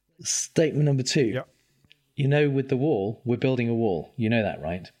 Statement number 2. Yep. With the wall, we're building a wall. You know that,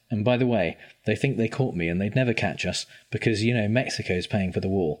 right? And by the way, they think they caught me and they'd never catch us because, Mexico's paying for the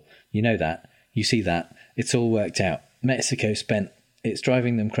wall. You know that. You see that. It's all worked out. Mexico spent. It's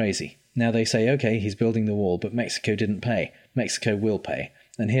driving them crazy. Now they say, okay, he's building the wall, but Mexico didn't pay. Mexico will pay.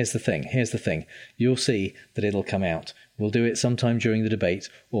 And here's the thing. You'll see that it'll come out. We'll do it sometime during the debate,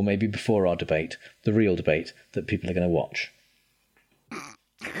 or maybe before our debate, the real debate that people are going to watch.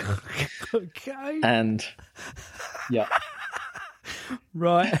 Okay. And,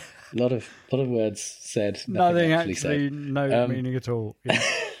 right. A lot of words said. Nothing actually said. No meaning at all. Yeah.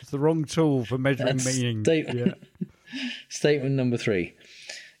 It's the wrong tool for measuring meaning. Statement number 3.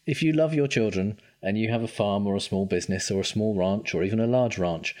 If you love your children and you have a farm or a small business or a small ranch or even a large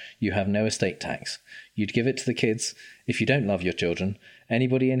ranch, you have no estate tax. You'd give it to the kids. If you don't love your children,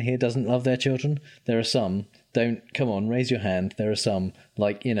 anybody in here doesn't love their children? There are some. Come on, raise your hand. There are some,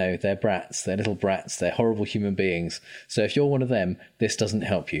 they're brats, they're little brats, they're horrible human beings. So if you're one of them, this doesn't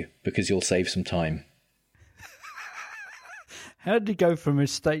help you because you'll save some time. How did he go from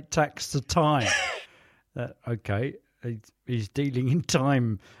estate tax to time? Okay, he's dealing in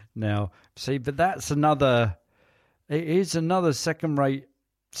time now. See, but it is another second-rate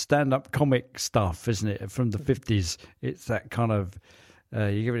stand-up comic stuff, isn't it, from the 50s? It's that kind of...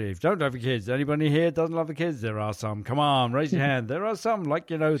 if you don't love your kids, anybody here doesn't love the kids? There are some. Come on, raise your hand. There are some,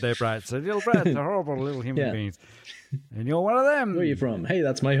 they're brats. They're little brats. They're horrible little human beings. And you're one of them. Where are you from? Hey,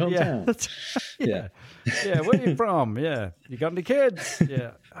 that's my hometown. Yeah. Where are you from? Yeah. You got any kids?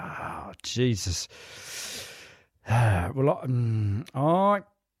 Yeah. Oh, Jesus. Well,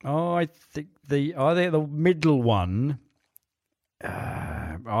 I think the middle one,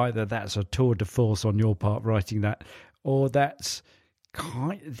 either that's a tour de force on your part writing that, or that's...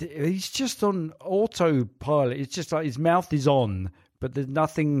 he's just on autopilot. It's just like his mouth is on, but there's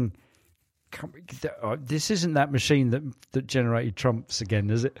nothing this isn't that machine that generated Trumps again,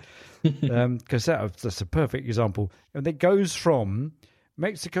 is it? Because that's a perfect example. And it goes from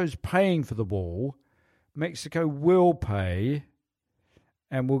Mexico's paying for the wall, Mexico will pay,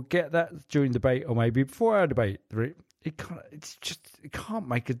 and we'll get that during debate or maybe before our debate. It can't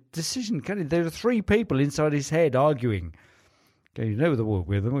make a decision, can it? There are three people inside his head arguing. Okay, you know the war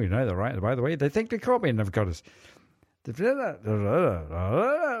with them, you know that, right? By the way, they think they can't be in avocados.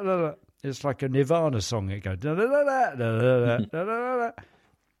 It's like a Nirvana song. It goes.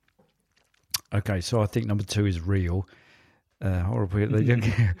 Okay, so I think number 2 is real. Horrible. They don't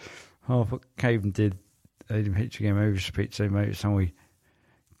care half what Caven did. They didn't picture again. Maybe just picture. Maybe it's something.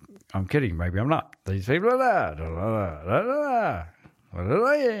 I'm kidding. Maybe I'm not. These people like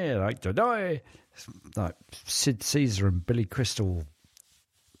to die. Like Sid Caesar and Billy Crystal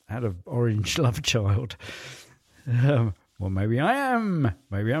had an orange love child. Well, maybe I am.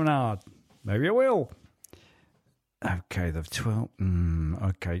 Maybe I'm not. Maybe I will. Okay, the 12.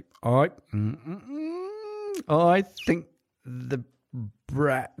 Okay. I think the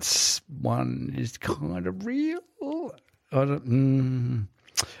Bratz one is kind of real.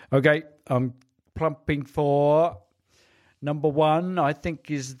 Okay, I'm plumping for number 1. I think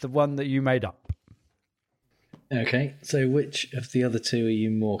is the one that you made up. Okay, so which of the other 2 are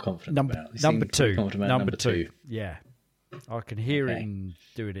you more confident about? Number 2. Number 2. Yeah, I can hear him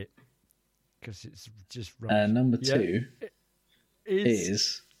doing it because it's just right. Number 2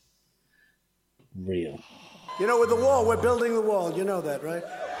 is real. You know, with the wall, we're building the wall. You know that, right?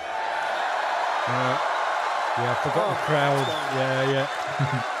 Yeah, I forgot the crowd. Yeah.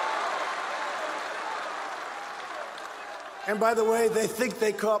 And by the way, they think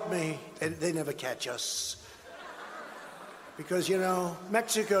they caught me, and they never catch us. Because, you know,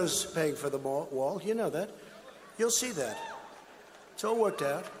 Mexico's paying for the wall. You know that. You'll see that. It's all worked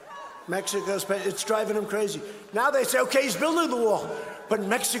out. Mexico's paying. It's driving them crazy. Now they say, okay, he's building the wall. But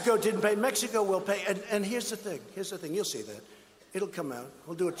Mexico didn't pay. Mexico will pay. And here's the thing. You'll see that. It'll come out.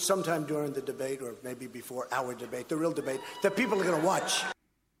 We'll do it sometime during the debate or maybe before our debate, the real debate, that people are going to watch.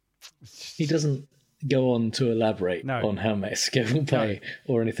 He doesn't go on to elaborate on how Mexico will pay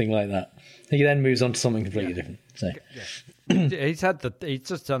or anything like that. He then moves on to something completely different. So. He's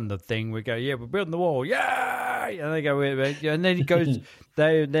just done the thing. We go, we're building the wall, and they go, and then he goes,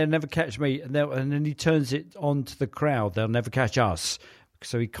 they'll never catch me, and then he turns it on to the crowd. They'll never catch us.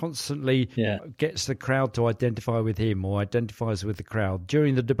 So he constantly gets the crowd to identify with him or identifies with the crowd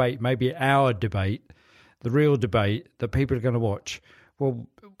during the debate. Maybe our debate, the real debate that people are going to watch. Well,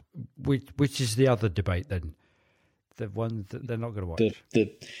 which is the other debate then? The one that they're not going to watch.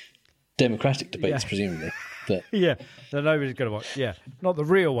 The Democratic debates, presumably. But... that nobody's going to watch. Yeah, not the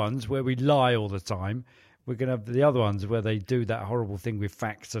real ones where we lie all the time. We're going to have the other ones where they do that horrible thing with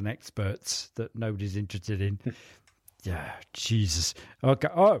facts and experts that nobody's interested in. Yeah, Jesus. Okay.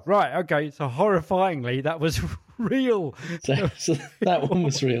 Oh, right. Okay. So horrifyingly, that was real. So that one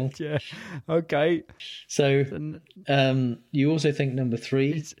was real. Yeah. Okay. So you also think number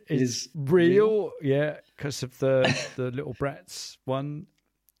 3 is real? Yeah, because of the little Bratz one.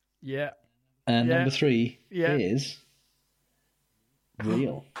 Yeah. And number 3 is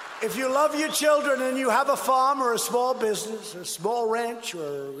real. If you love your children and you have a farm or a small business, or a small ranch,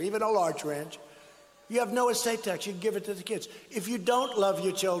 or even a large ranch, you have no estate tax. You can give it to the kids. If you don't love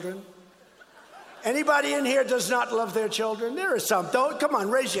your children, anybody in here does not love their children? There are some. Come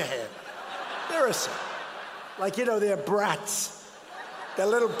on, raise your hand. There are some. Like, they're brats. They're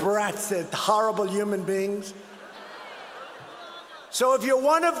little brats. They're horrible human beings. So if you're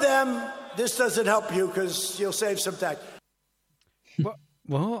one of them, this doesn't help you because you'll save some tax.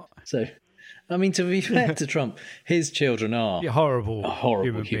 What? So, I mean, to be fair to Trump, his children are horrible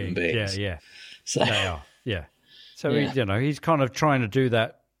human beings. Yeah. So, they are, yeah. So, he's kind of trying to do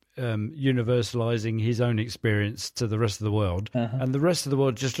that, universalizing his own experience to the rest of the world. And the rest of the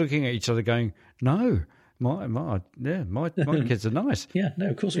world just looking at each other going, no, my kids are nice. Yeah,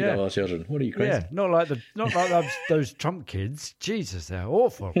 no, of course we love our children. What are you, crazy? Yeah, not like those Trump kids. Jesus, they're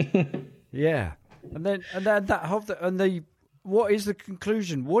awful. Yeah. What is the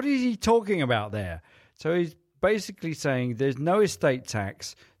conclusion? What is he talking about there? So he's basically saying there's no estate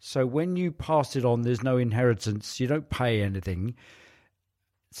tax, so when you pass it on, there's no inheritance. You don't pay anything.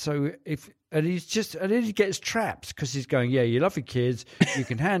 So then he gets trapped because he's going, you love your kids, you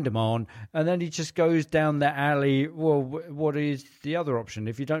can hand them on, and then he just goes down the alley. Well, what is the other option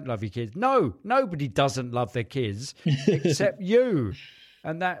if you don't love your kids? No, nobody doesn't love their kids except you,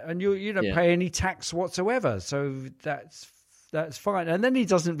 and you don't pay any tax whatsoever. So that's fine. And then he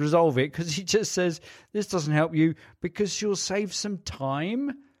doesn't resolve it because he just says, this doesn't help you because you'll save some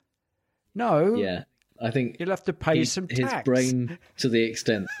time. No. Yeah. I think you'll have to pay some tax. His brain, to the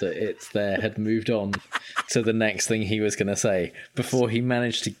extent that it's there, had moved on to the next thing he was going to say before he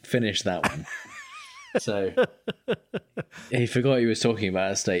managed to finish that one. So he forgot he was talking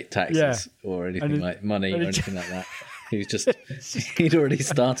about estate taxes or anything like money or anything like that. He was just, he'd already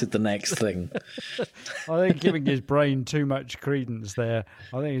started the next thing. I think giving his brain too much credence there.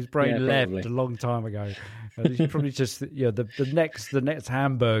 I think his brain left a long time ago. He's probably just, the next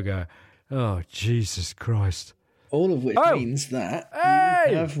hamburger. Oh, Jesus Christ. All of which means that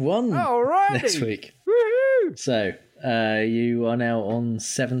you have won next week. Woohoo! So you are now on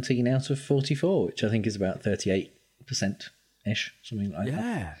 17 out of 44, which I think is about 38%-ish, something like that.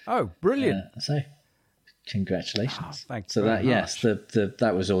 Yeah. Oh, brilliant. So congratulations. Oh, thanks so that, yes,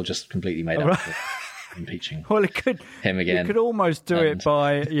 that was all just completely made up for impeaching him again. You could almost do it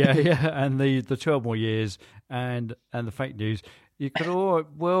by, and the 12 more years and the fake news. You could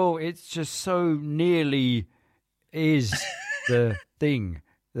it's just so nearly is the thing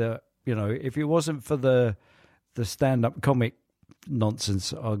that, if it wasn't for the stand-up comic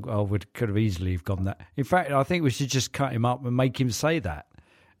nonsense, I could have easily have gone that. In fact, I think we should just cut him up and make him say that,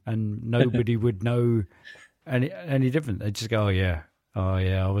 and nobody would know any different. They'd just go, oh yeah,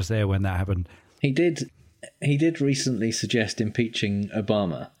 I was there when that happened. He did recently suggest impeaching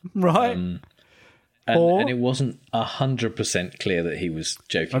Obama. Right. And it wasn't 100% clear that he was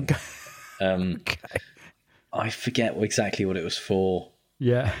joking. Okay. I forget exactly what it was for.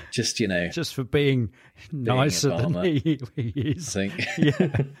 Yeah. Just, just for being nicer than he is. I think.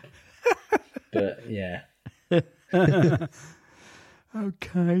 Yeah. But, yeah.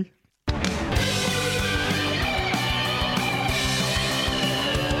 Okay.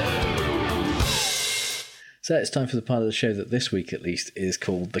 So it's time for the part of the show that this week, at least, is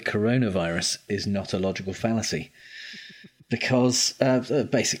called The Coronavirus is Not a Logical Fallacy. Because,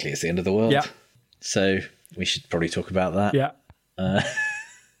 basically, it's the end of the world. Yeah. So we should probably talk about that. Yeah.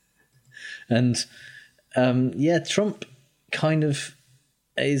 Trump kind of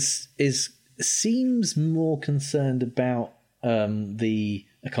seems more concerned about the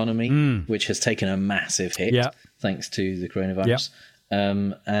economy, which has taken a massive hit thanks to the coronavirus.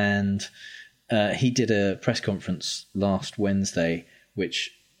 And he did a press conference last Wednesday,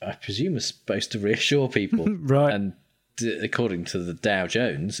 which I presume was supposed to reassure people. Right. And according to the Dow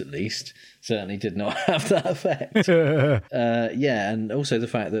Jones, at least, certainly did not have that effect. And also the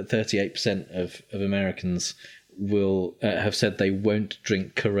fact that 38% of Americans will have said they won't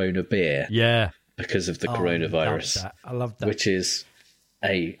drink Corona beer because of the coronavirus. I love that. Which is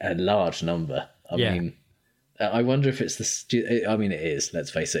a large number. I mean, I wonder if it's it is,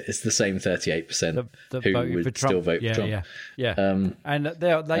 let's face it, it's the same 38% who would still vote for Trump. Yeah. And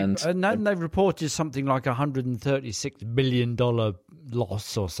they reported something like $136 billion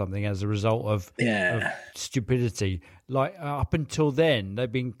loss or something as a result of stupidity. Like up until then,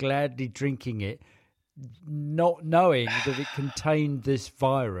 they've been gladly drinking it, not knowing that it contained this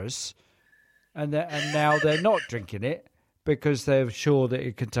virus, and now they're not drinking it because they're sure that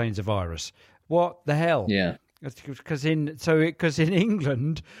it contains a virus. What the hell? Yeah. Because in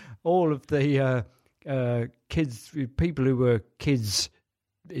England, all of the people who were kids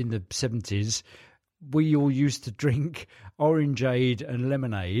in the 70s, we all used to drink orangeade and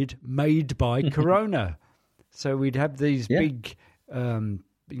lemonade made by Corona. So we'd have these big,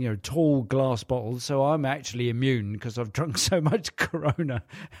 tall glass bottles. So I'm actually immune because I've drunk so much Corona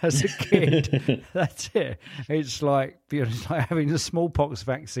as a kid. That's it. It's like having the smallpox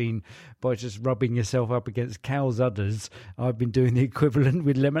vaccine by just rubbing yourself up against cow's udders. I've been doing the equivalent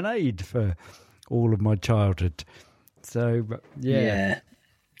with lemonade for all of my childhood. So,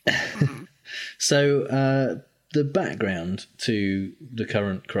 So the background to the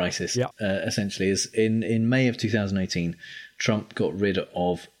current crisis essentially is in May of 2018, Trump got rid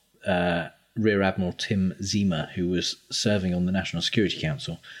of Rear Admiral Tim Zima, who was serving on the National Security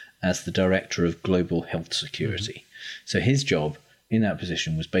Council as the Director of Global Health Security. So his job in that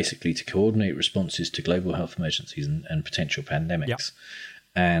position was basically to coordinate responses to global health emergencies and potential pandemics.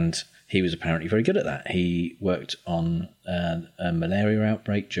 And he was apparently very good at that. He worked on a malaria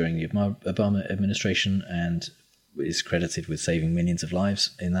outbreak during the Obama administration and is credited with saving millions of lives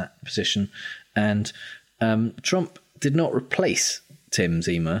in that position. And Trump did not replace Tim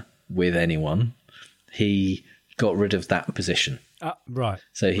Zima with anyone. He got rid of that position. Right.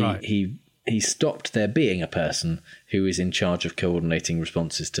 So he stopped there being a person who is in charge of coordinating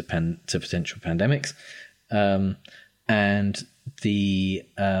responses to potential pandemics. And the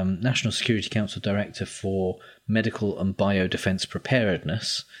National Security Council Director for Medical and Biodefense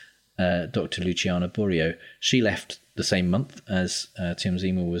Preparedness Dr. Luciana Borio, she left the same month as Tim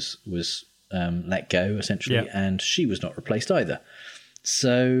Zima was let go, essentially, and she was not replaced either.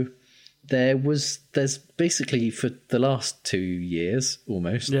 So there's basically, for the last 2 years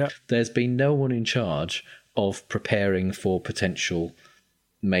almost, there's been no one in charge of preparing for potential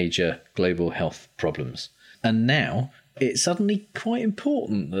major global health problems. And now it's suddenly quite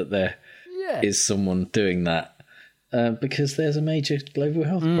important that there is someone doing that, because there's a major global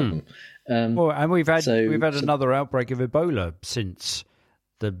health problem. And we've had another outbreak of Ebola since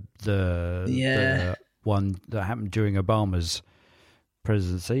the one that happened during Obama's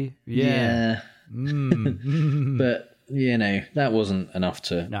presidency. But that wasn't enough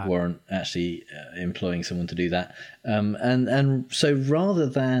to warrant actually employing someone to do that. And so rather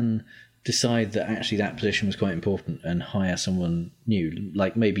than decide that actually that position was quite important and hire someone new,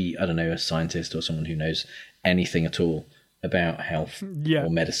 like maybe, I don't know, a scientist or someone who knows anything at all about health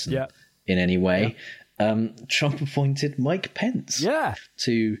or medicine in any way, Trump appointed Mike Pence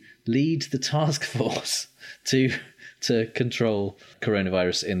to lead the task force to control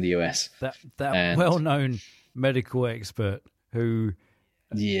coronavirus in the US. That well-known medical expert who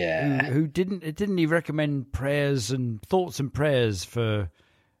didn't he recommend prayers and thoughts and prayers for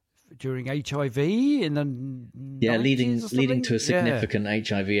during HIV in the 90s leading to a significant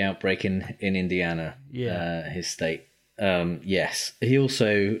HIV outbreak in Indiana, his state. Yes, he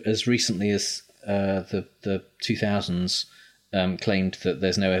also, as recently as the 2000s, claimed that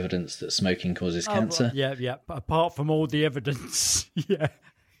there's no evidence that smoking causes cancer. Apart from all the evidence,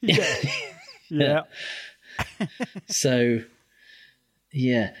 So,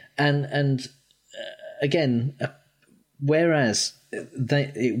 and again, whereas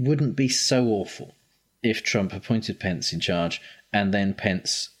it wouldn't be so awful if Trump appointed Pence in charge and then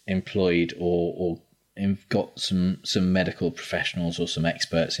Pence employed or got some medical professionals or some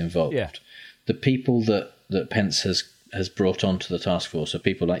experts involved. The people that Pence has brought onto the task force are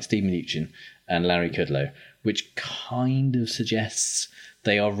people like Steve Mnuchin and Larry Kudlow, which kind of suggests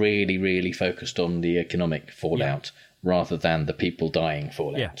they are really, really focused on the economic fallout rather than the people dying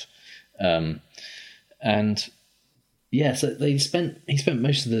fallout. So he spent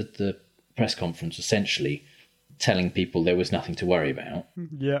most of the press conference essentially telling people there was nothing to worry about,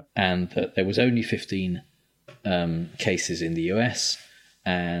 and that there was only 15 cases in the US,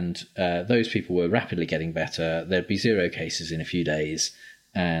 and those people were rapidly getting better. There'd be 0 cases in a few days,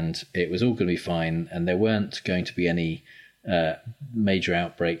 and it was all going to be fine, and there weren't going to be any major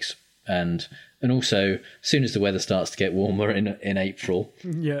outbreaks. And also, as soon as the weather starts to get warmer in April,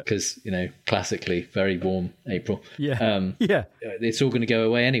 because classically very warm April, it's all going to go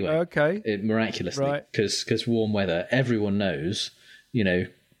away anyway. Miraculously, because warm weather, everyone knows,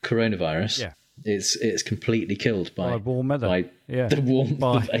 coronavirus. It's completely killed by warm weather, by the warmth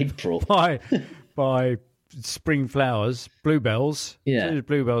of April, by spring flowers, bluebells. As soon as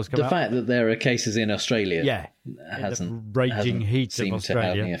bluebells come the out. Fact that there are cases in Australia, hasn't raging heat seemed of Australia to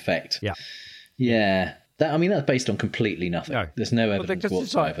have any effect. That's based on completely nothing. No. There's no evidence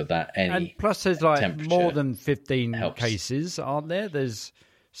whatsoever that any. And plus, there's more than 15 cases, aren't there? There's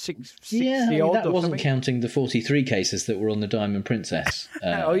 60 odd. That wasn't counting the 43 cases that were on the Diamond Princess.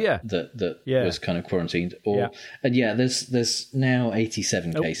 That was kind of quarantined. There's now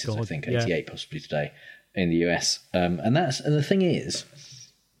 87 cases. I think 88 possibly today in the US. And the thing is,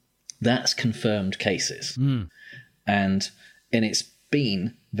 that's confirmed cases, and it's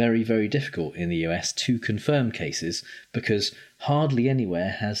been very, very difficult in the US to confirm cases because hardly anywhere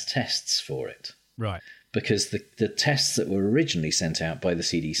has tests for it. Right. Because the tests that were originally sent out by the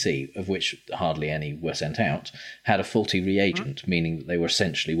CDC, of which hardly any were sent out, had a faulty reagent, meaning that they were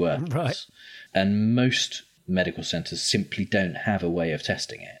essentially worthless. Right. And most medical centres simply don't have a way of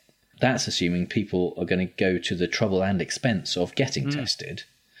testing it. That's assuming people are going to go to the trouble and expense of getting tested.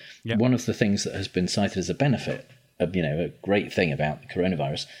 Yep. One of the things that has been cited as a benefit, a great thing about the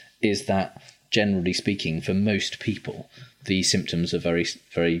coronavirus, is that generally speaking, for most people, the symptoms are very,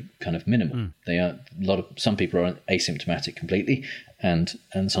 very kind of minimal. They are some people are asymptomatic completely, and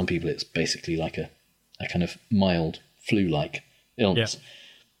some people it's basically like a kind of mild flu-like illness.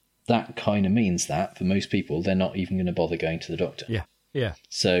 That kind of means that for most people, they're not even going to bother going to the doctor.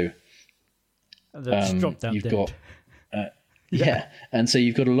 So you've got and so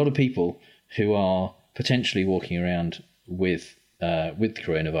you've got a lot of people who are potentially walking around with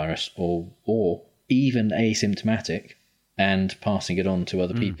coronavirus or even asymptomatic and passing it on to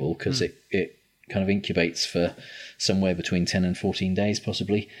other people because it kind of incubates for somewhere between 10 and 14 days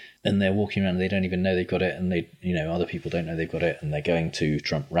possibly, and they're walking around and they don't even know they've got it, and other people don't know they've got it, and they're going to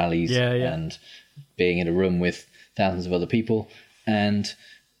Trump rallies and being in a room with thousands of other people, and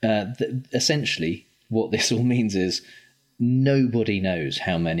essentially what this all means is nobody knows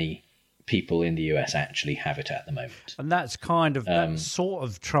how many people in the US actually have it at the moment. And that's kind of that's sort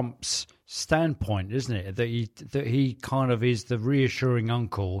of Trump's standpoint, isn't it? That he kind of is the reassuring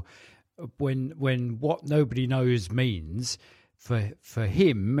uncle when what nobody knows means for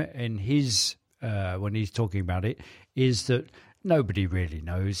him and his when he's talking about it is that nobody really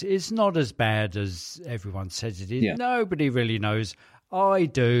knows. It's not as bad as everyone says it is. Yeah. Nobody really knows. I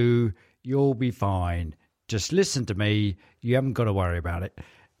do. You'll be fine. Just listen to me. You haven't got to worry about it.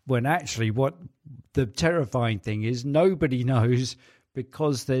 When actually what the terrifying thing is, nobody knows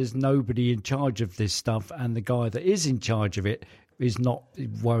because there's nobody in charge of this stuff, and the guy that is in charge of it is not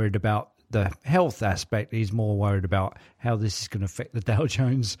worried about the health aspect. He's more worried about how this is going to affect the Dow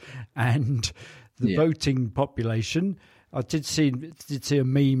Jones and the voting population. I did see a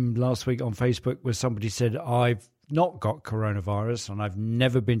meme last week on Facebook where somebody said, I've not got coronavirus and I've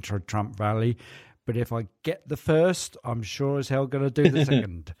never been to a Trump rally, but if I get the first, I'm sure as hell going to do the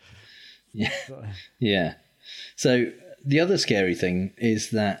second. Yeah. So the other scary thing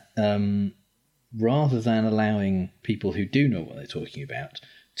is that rather than allowing people who do know what they're talking about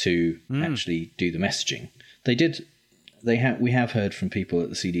to actually do the messaging, we have heard from people at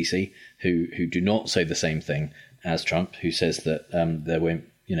the CDC who do not say the same thing as Trump, who says that there won't,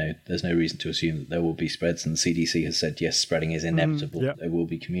 there's no reason to assume that there will be spreads, and the CDC has said, yes, spreading is inevitable. There will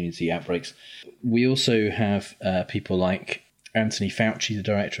be community outbreaks. We also have people like Anthony Fauci, the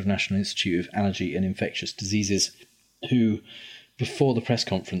director of National Institute of Allergy and Infectious Diseases, who, before the press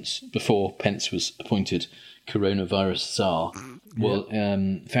conference, before Pence was appointed coronavirus czar,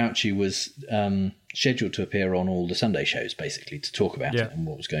 Fauci was scheduled to appear on all the Sunday shows, basically, to talk about it and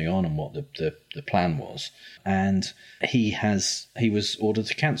what was going on and what the plan was. And he was ordered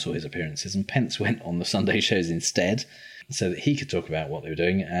to cancel his appearances, and Pence went on the Sunday shows instead so that he could talk about what they were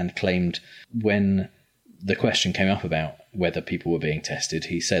doing, and claimed when the question came up about whether people were being tested,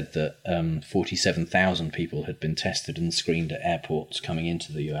 he said that 47,000 people had been tested and screened at airports coming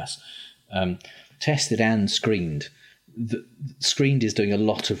into the US. Tested and screened. Screened is doing a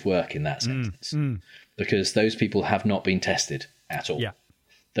lot of work in that sentence because those people have not been tested at all. Yeah.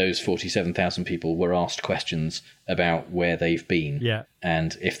 Those 47,000 people were asked questions about where they've been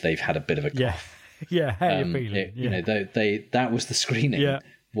and if they've had a bit of a cough. Yeah, how you feeling? That was the screening.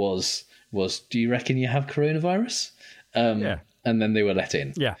 Was do you reckon you have coronavirus? And then they were let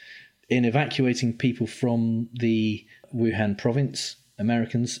in. Yeah. In evacuating people from the Wuhan province,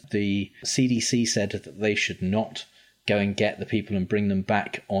 Americans, the CDC said that they should not go and get the people and bring them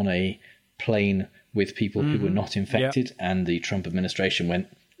back on a plane with people who were not infected. And the Trump administration went,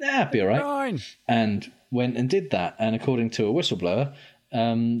 be all right. Fine. And went and did that. And according to a whistleblower,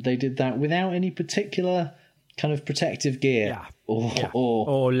 they did that without any particular kind of protective gear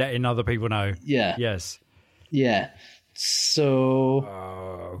or letting other people know. Yeah. Yes. Yeah.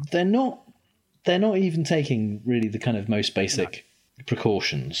 So they're not even taking really the kind of most basic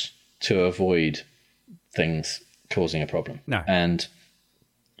precautions to avoid things causing a problem. No. And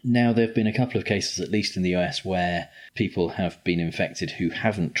now there have been a couple of cases, at least in the US, where people have been infected who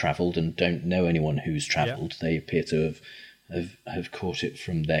haven't travelled and don't know anyone who's travelled. They appear to have caught it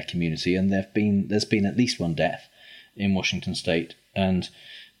from their community, and there's been at least one death in Washington State. And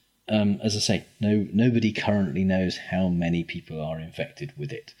as I say, nobody currently knows how many people are infected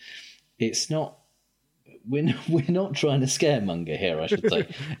with it. It's not. We're not trying to scaremonger here, I should say.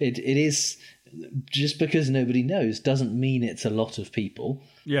 It is just because nobody knows doesn't mean it's a lot of people.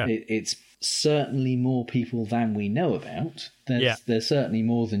 Yeah, it's certainly more people than we know about. There's certainly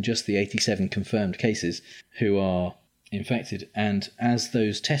more than just the 87 confirmed cases who are infected. And as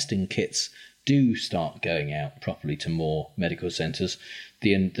those testing kits do start going out properly to more medical centres,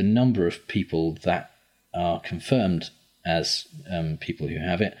 the number of people that are confirmed as people who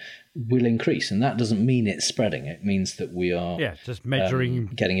have it will increase, and that doesn't mean it's spreading. It means that we are just measuring,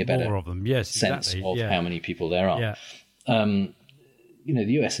 getting a better more of them. Yes, sense exactly. of how many people there are. Yeah.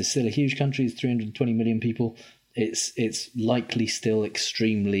 The US is still a huge country. It's 320 million people. It's likely still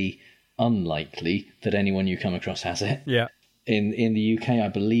extremely unlikely that anyone you come across has it. Yeah. In the UK, I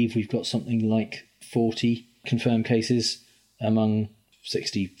believe we've got something like 40 confirmed cases among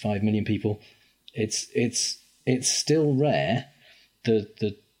 65 million people. It's still rare.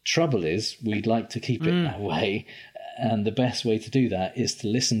 The trouble is we'd like to keep it that way, and the best way to do that is to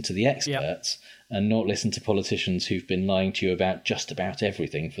listen to the experts and not listen to politicians who've been lying to you about just about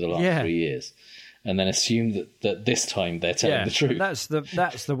everything for the last 3 years. and then assume that this time they're telling the truth. And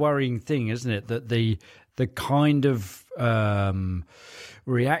that's the worrying thing, isn't it? That the kind of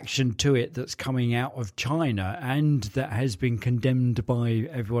reaction to it that's coming out of China and that has been condemned by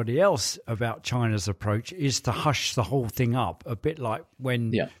everybody else about China's approach is to hush the whole thing up, a bit like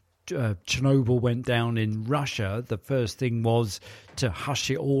when Chernobyl went down in Russia. The first thing was to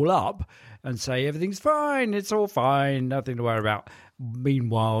hush it all up and say everything's fine, it's all fine, nothing to worry about.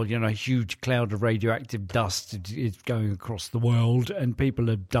 Meanwhile, a huge cloud of radioactive dust is going across the world and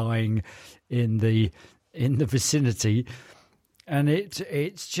people are dying in the vicinity. And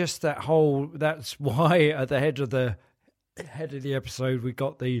it's just that whole. That's why at the head of the episode we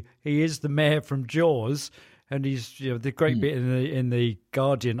got he is the mayor from Jaws, and he's the great bit in the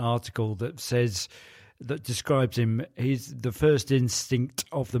Guardian article that describes him. He's the first instinct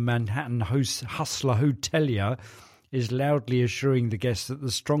of the Manhattan hustler hotelier is loudly assuring the guests that the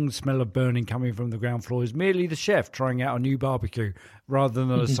strong smell of burning coming from the ground floor is merely the chef trying out a new barbecue rather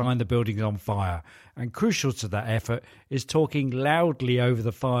than a sign the building's on fire. And crucial to that effort is talking loudly over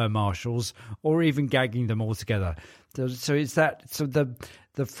the fire marshals or even gagging them altogether. So it's that. So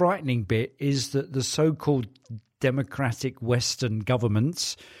the frightening bit is that the so-called democratic Western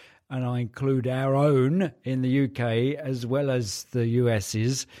governments, and I include our own in the UK as well as the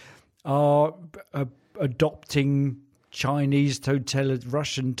US's, are adopting Chinese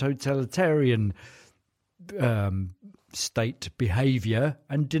Russian totalitarian state behaviour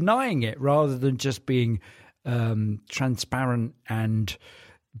and denying it rather than just being transparent and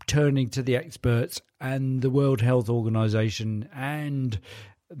turning to the experts and the World Health Organization and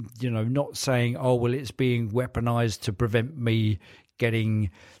not saying, oh well, it's being weaponized to prevent me getting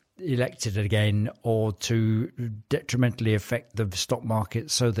elected again or to detrimentally affect the stock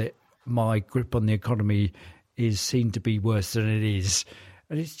market so that my grip on the economy is seen to be worse than it is.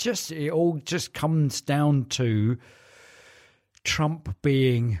 And it all just comes down to Trump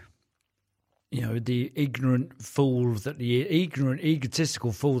being, the ignorant,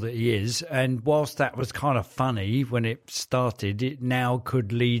 egotistical fool that he is. And whilst that was kind of funny when it started, it now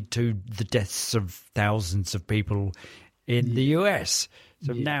could lead to the deaths of thousands of people in the US.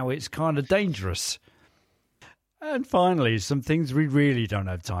 So now it's kind of dangerous. And finally, some things we really don't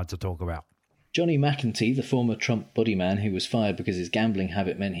have time to talk about. Johnny McEntee, the former Trump bodyman who was fired because his gambling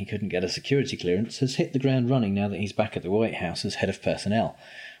habit meant he couldn't get a security clearance, has hit the ground running now that he's back at the White House as head of personnel.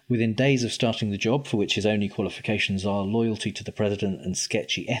 Within days of starting the job, for which his only qualifications are loyalty to the president and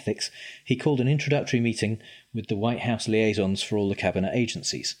sketchy ethics, he called an introductory meeting with the White House liaisons for all the cabinet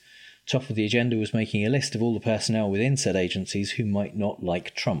agencies. Top of the agenda was making a list of all the personnel within said agencies who might not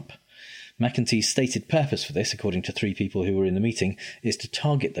like Trump. McEntee's stated purpose for this, according to 3 people who were in the meeting, is to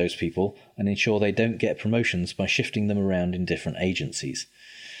target those people and ensure they don't get promotions by shifting them around in different agencies.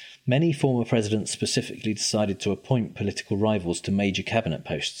 Many former presidents specifically decided to appoint political rivals to major cabinet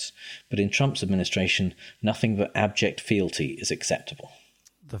posts, but in Trump's administration, nothing but abject fealty is acceptable.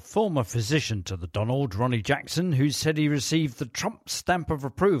 The former physician to the Donald, Ronnie Jackson, who said he received the Trump stamp of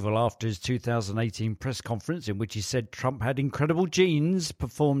approval after his 2018 press conference in which he said Trump had incredible genes,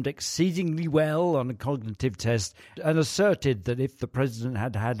 performed exceedingly well on a cognitive test, and asserted that if the president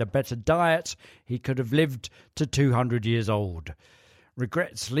had had a better diet, he could have lived to 200 years old.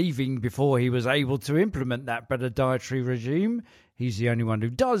 Regrets leaving before he was able to implement that better dietary regime. He's the only one who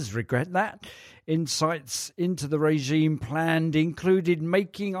does regret that. Insights into the regime planned included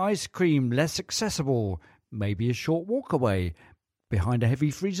making ice cream less accessible, maybe a short walk away, behind a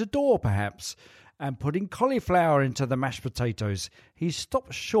heavy freezer door perhaps, and putting cauliflower into the mashed potatoes. He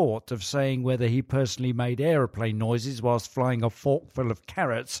stopped short of saying whether he personally made aeroplane noises whilst flying a forkful of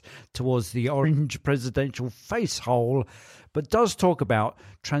carrots towards the orange presidential face hole, but does talk about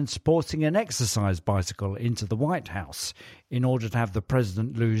transporting an exercise bicycle into the White House in order to have the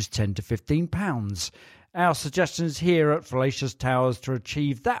president lose 10 to 15 pounds. Our suggestions here at Fallacious Towers to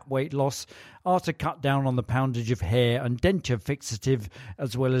achieve that weight loss are to cut down on the poundage of hair and denture fixative,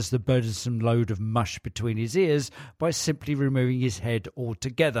 as well as the burdensome load of mush between his ears, by simply removing his head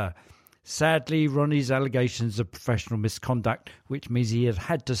altogether. Sadly, Ronnie's allegations of professional misconduct, which means he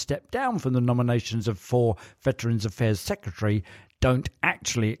had to step down from the nominations of 4 Veterans Affairs Secretary, don't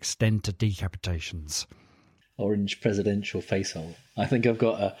actually extend to decapitations. Orange presidential facehole. I think I've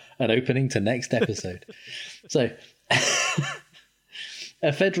got an opening to next episode. So,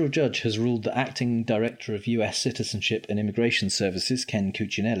 a federal judge has ruled that acting director of US Citizenship and Immigration Services, Ken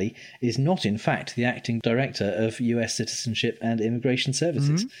Cuccinelli, is not in fact the acting director of US Citizenship and Immigration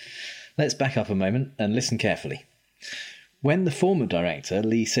Services. Mm-hmm. Let's back up a moment and listen carefully. When the former director,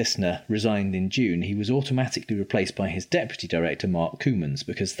 Lee Sisner, resigned in June, he was automatically replaced by his deputy director, Mark Coomans,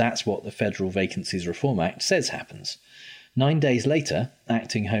 because that's what the Federal Vacancies Reform Act says happens. 9 days later,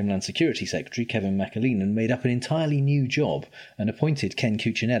 acting Homeland Security Secretary Kevin McAleenan made up an entirely new job and appointed Ken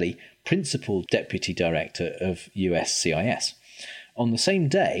Cuccinelli Principal Deputy Director of USCIS. On the same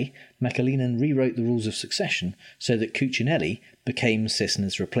day, McAleenan rewrote the rules of succession so that Cuccinelli became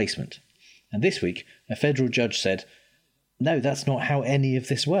Sisner's replacement. And this week, a federal judge said, no, that's not how any of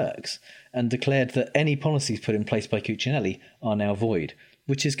this works, and declared that any policies put in place by Cuccinelli are now void,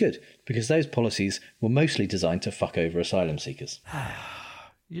 which is good, because those policies were mostly designed to fuck over asylum seekers.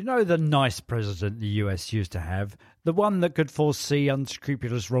 You know the nice president the US used to have? The one that could foresee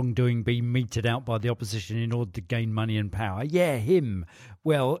unscrupulous wrongdoing being meted out by the opposition in order to gain money and power? Yeah, him.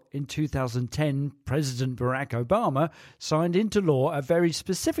 Well, in 2010, President Barack Obama signed into law a very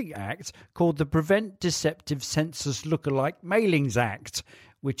specific act called the Prevent Deceptive Census Lookalike Mailings Act,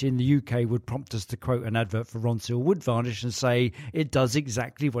 which in the UK would prompt us to quote an advert for Ronseal Wood Varnish and say it does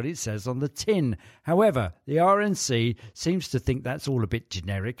exactly what it says on the tin. However, the RNC seems to think that's all a bit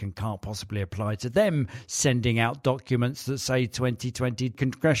generic and can't possibly apply to them, sending out documents that say 2020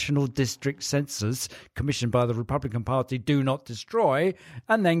 Congressional District Census, commissioned by the Republican Party, do not destroy,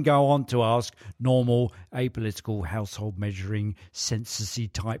 and then go on to ask normal, apolitical, household measuring, census-y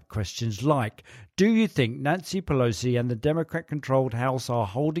type questions like, do you think Nancy Pelosi and the Democrat-controlled House are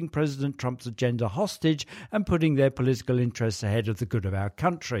holding President Trump's agenda hostage and putting their political interests ahead of the good of our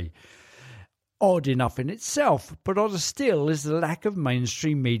country? Odd enough in itself, but odder still is the lack of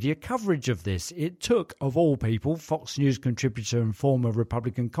mainstream media coverage of this. It took, of all people, Fox News contributor and former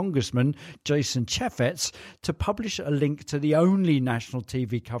Republican Congressman Jason Chaffetz to publish a link to the only national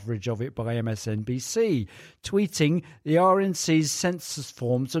TV coverage of it by MSNBC, tweeting, the RNC's census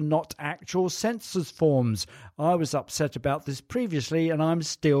forms are not actual census forms. I was upset about this previously and I'm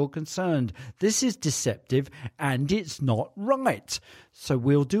still concerned. This is deceptive and it's not right. So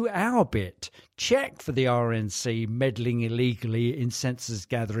we'll do our bit. Check for the RNC meddling illegally in census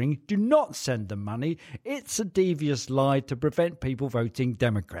gathering. Do not send them money. It's a devious lie to prevent people voting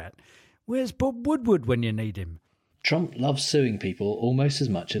Democrat. Where's Bob Woodward when you need him? Trump loves suing people almost as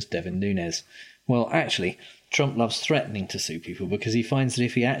much as Devin Nunes. Well, actually, Trump loves threatening to sue people because he finds that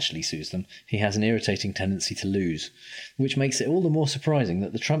if he actually sues them, he has an irritating tendency to lose, which makes it all the more surprising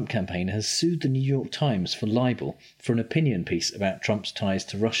that the Trump campaign has sued the New York Times for libel for an opinion piece about Trump's ties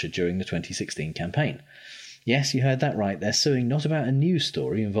to Russia during the 2016 campaign. Yes, you heard that right. They're suing not about a news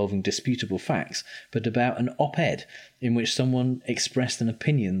story involving disputable facts, but about an op-ed in which someone expressed an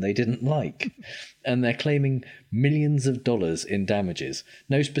opinion they didn't like. And they're claiming millions of dollars in damages.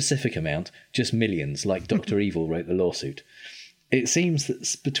 No specific amount, just millions, like Dr. Evil wrote the lawsuit. It seems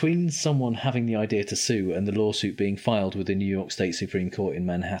that between someone having the idea to sue and the lawsuit being filed with the New York State Supreme Court in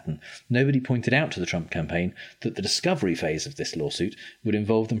Manhattan, nobody pointed out to the Trump campaign that the discovery phase of this lawsuit would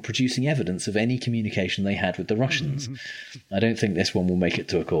involve them producing evidence of any communication they had with the Russians. I don't think this one will make it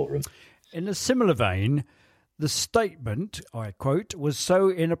to a courtroom. In a similar vein, the statement, I quote, was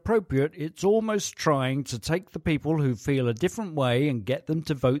so inappropriate it's almost trying to take the people who feel a different way and get them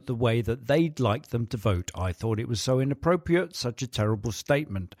to vote the way that they'd like them to vote. I thought it was so inappropriate, such a terrible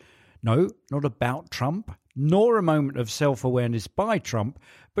statement. No, not about Trump, nor a moment of self-awareness by Trump,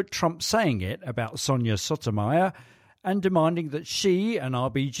 but Trump saying it about Sonia Sotomayor and demanding that she and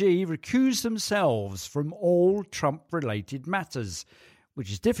RBG recuse themselves from all Trump-related matters, which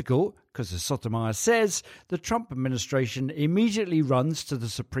is difficult because, as Sotomayor says, the Trump administration immediately runs to the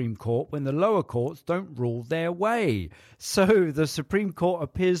Supreme Court when the lower courts don't rule their way. So the Supreme Court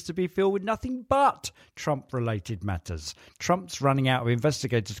appears to be filled with nothing but Trump-related matters. Trump's running out of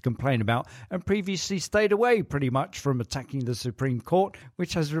investigators to complain about and previously stayed away pretty much from attacking the Supreme Court,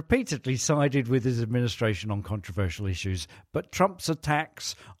 which has repeatedly sided with his administration on controversial issues. But Trump's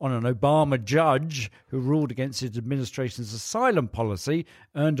attacks on an Obama judge who ruled against his administration's asylum policy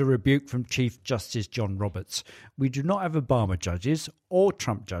earned a rebuke from Chief Justice John Roberts. We do not have Obama judges or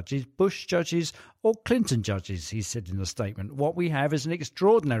Trump judges, Bush judges or Clinton judges, he said in a statement. What we have is an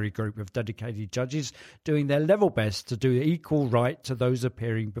extraordinary group of dedicated judges doing their level best to do equal right to those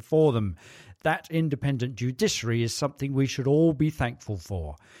appearing before them. That independent judiciary is something we should all be thankful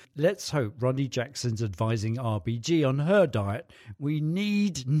for. Let's hope Ronnie Jackson's advising RBG on her diet. We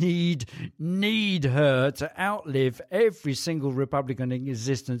need her to outlive every single Republican in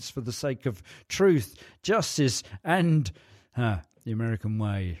existence for the sake of truth, justice, and the American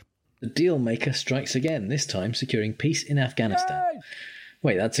way. The deal maker strikes again, this time securing peace in Afghanistan. Yay!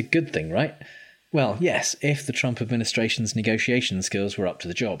 Wait, that's a good thing, right? Well, yes, if the Trump administration's negotiation skills were up to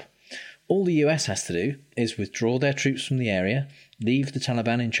the job. All the US has to do is withdraw their troops from the area, leave the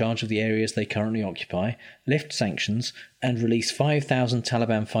Taliban in charge of the areas they currently occupy, lift sanctions, and release 5,000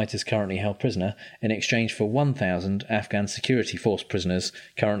 Taliban fighters currently held prisoner in exchange for 1,000 Afghan security force prisoners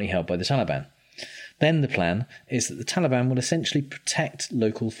currently held by the Taliban. Then the plan is that the Taliban will essentially protect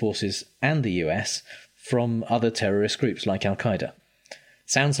local forces and the US from other terrorist groups like Al-Qaeda.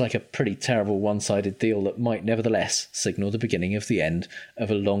 Sounds like a pretty terrible one-sided deal that might nevertheless signal the beginning of the end of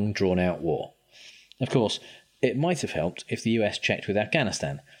a long drawn-out war. Of course, it might have helped if the US checked with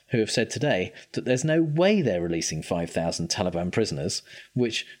Afghanistan, who have said today that there's no way they're releasing 5,000 Taliban prisoners,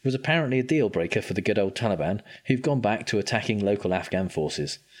 which was apparently a deal-breaker for the good old Taliban, who've gone back to attacking local Afghan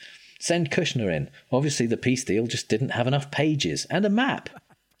forces. Send Kushner in. Obviously the peace deal just didn't have enough pages and a map.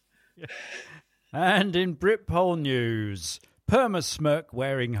 And in Britpol news,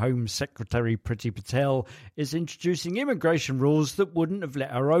 Perma-smirk-wearing Home Secretary Priti Patel is introducing immigration rules that wouldn't have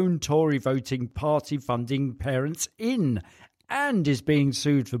let her own Tory-voting party-funding parents in, and is being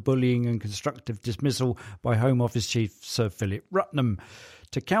sued for bullying and constructive dismissal by Home Office Chief Sir Philip Rutnam.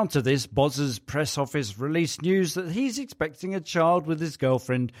 To counter this, Boz's press office released news that he's expecting a child with his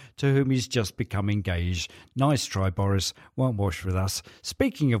girlfriend, to whom he's just become engaged. Nice try, Boris. Won't wash with us.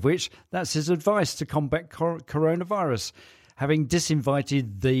 Speaking of which, that's his advice to combat coronavirus. Having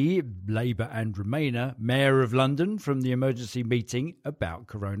disinvited the Labour and Remainer Mayor of London from the emergency meeting about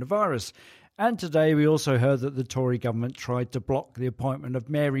coronavirus. And today we also heard that the Tory government tried to block the appointment of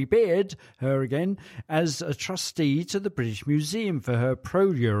Mary Beard, her again, as a trustee to the British Museum for her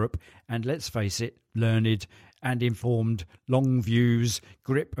pro-Europe and, let's face it, learned and informed long views,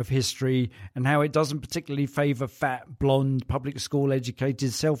 grip of history, and how it doesn't particularly favour fat, blonde, public school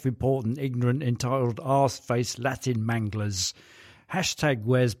educated, self-important, ignorant, entitled, arse-faced Latin manglers. Hashtag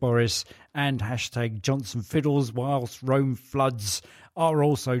Where's Boris and hashtag Johnson Fiddles whilst Rome floods are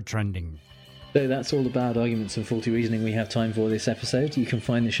also trending. So that's all the bad arguments and faulty reasoning we have time for this episode. You can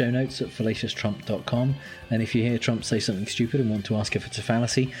find the show notes at fallacioustrump.com, and if you hear Trump say something stupid and want to ask if it's a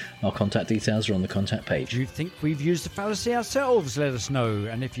fallacy, our contact details are on the contact page. Do you think we've used a fallacy ourselves? Let us know.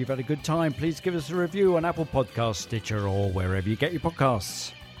 And if you've had a good time, please give us a review on Apple Podcasts, Stitcher, or wherever you get your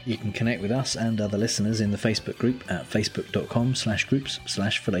podcasts. You can connect with us and other listeners in the Facebook group at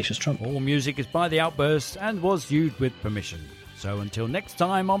facebook.com/groups/FallaciousTrump. All music is by The Outburst and was used with permission. So until next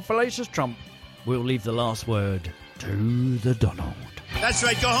time on Fallacious Trump, we'll leave the last word to the Donald. That's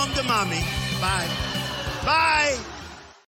right. Go home to mommy. Bye. Bye.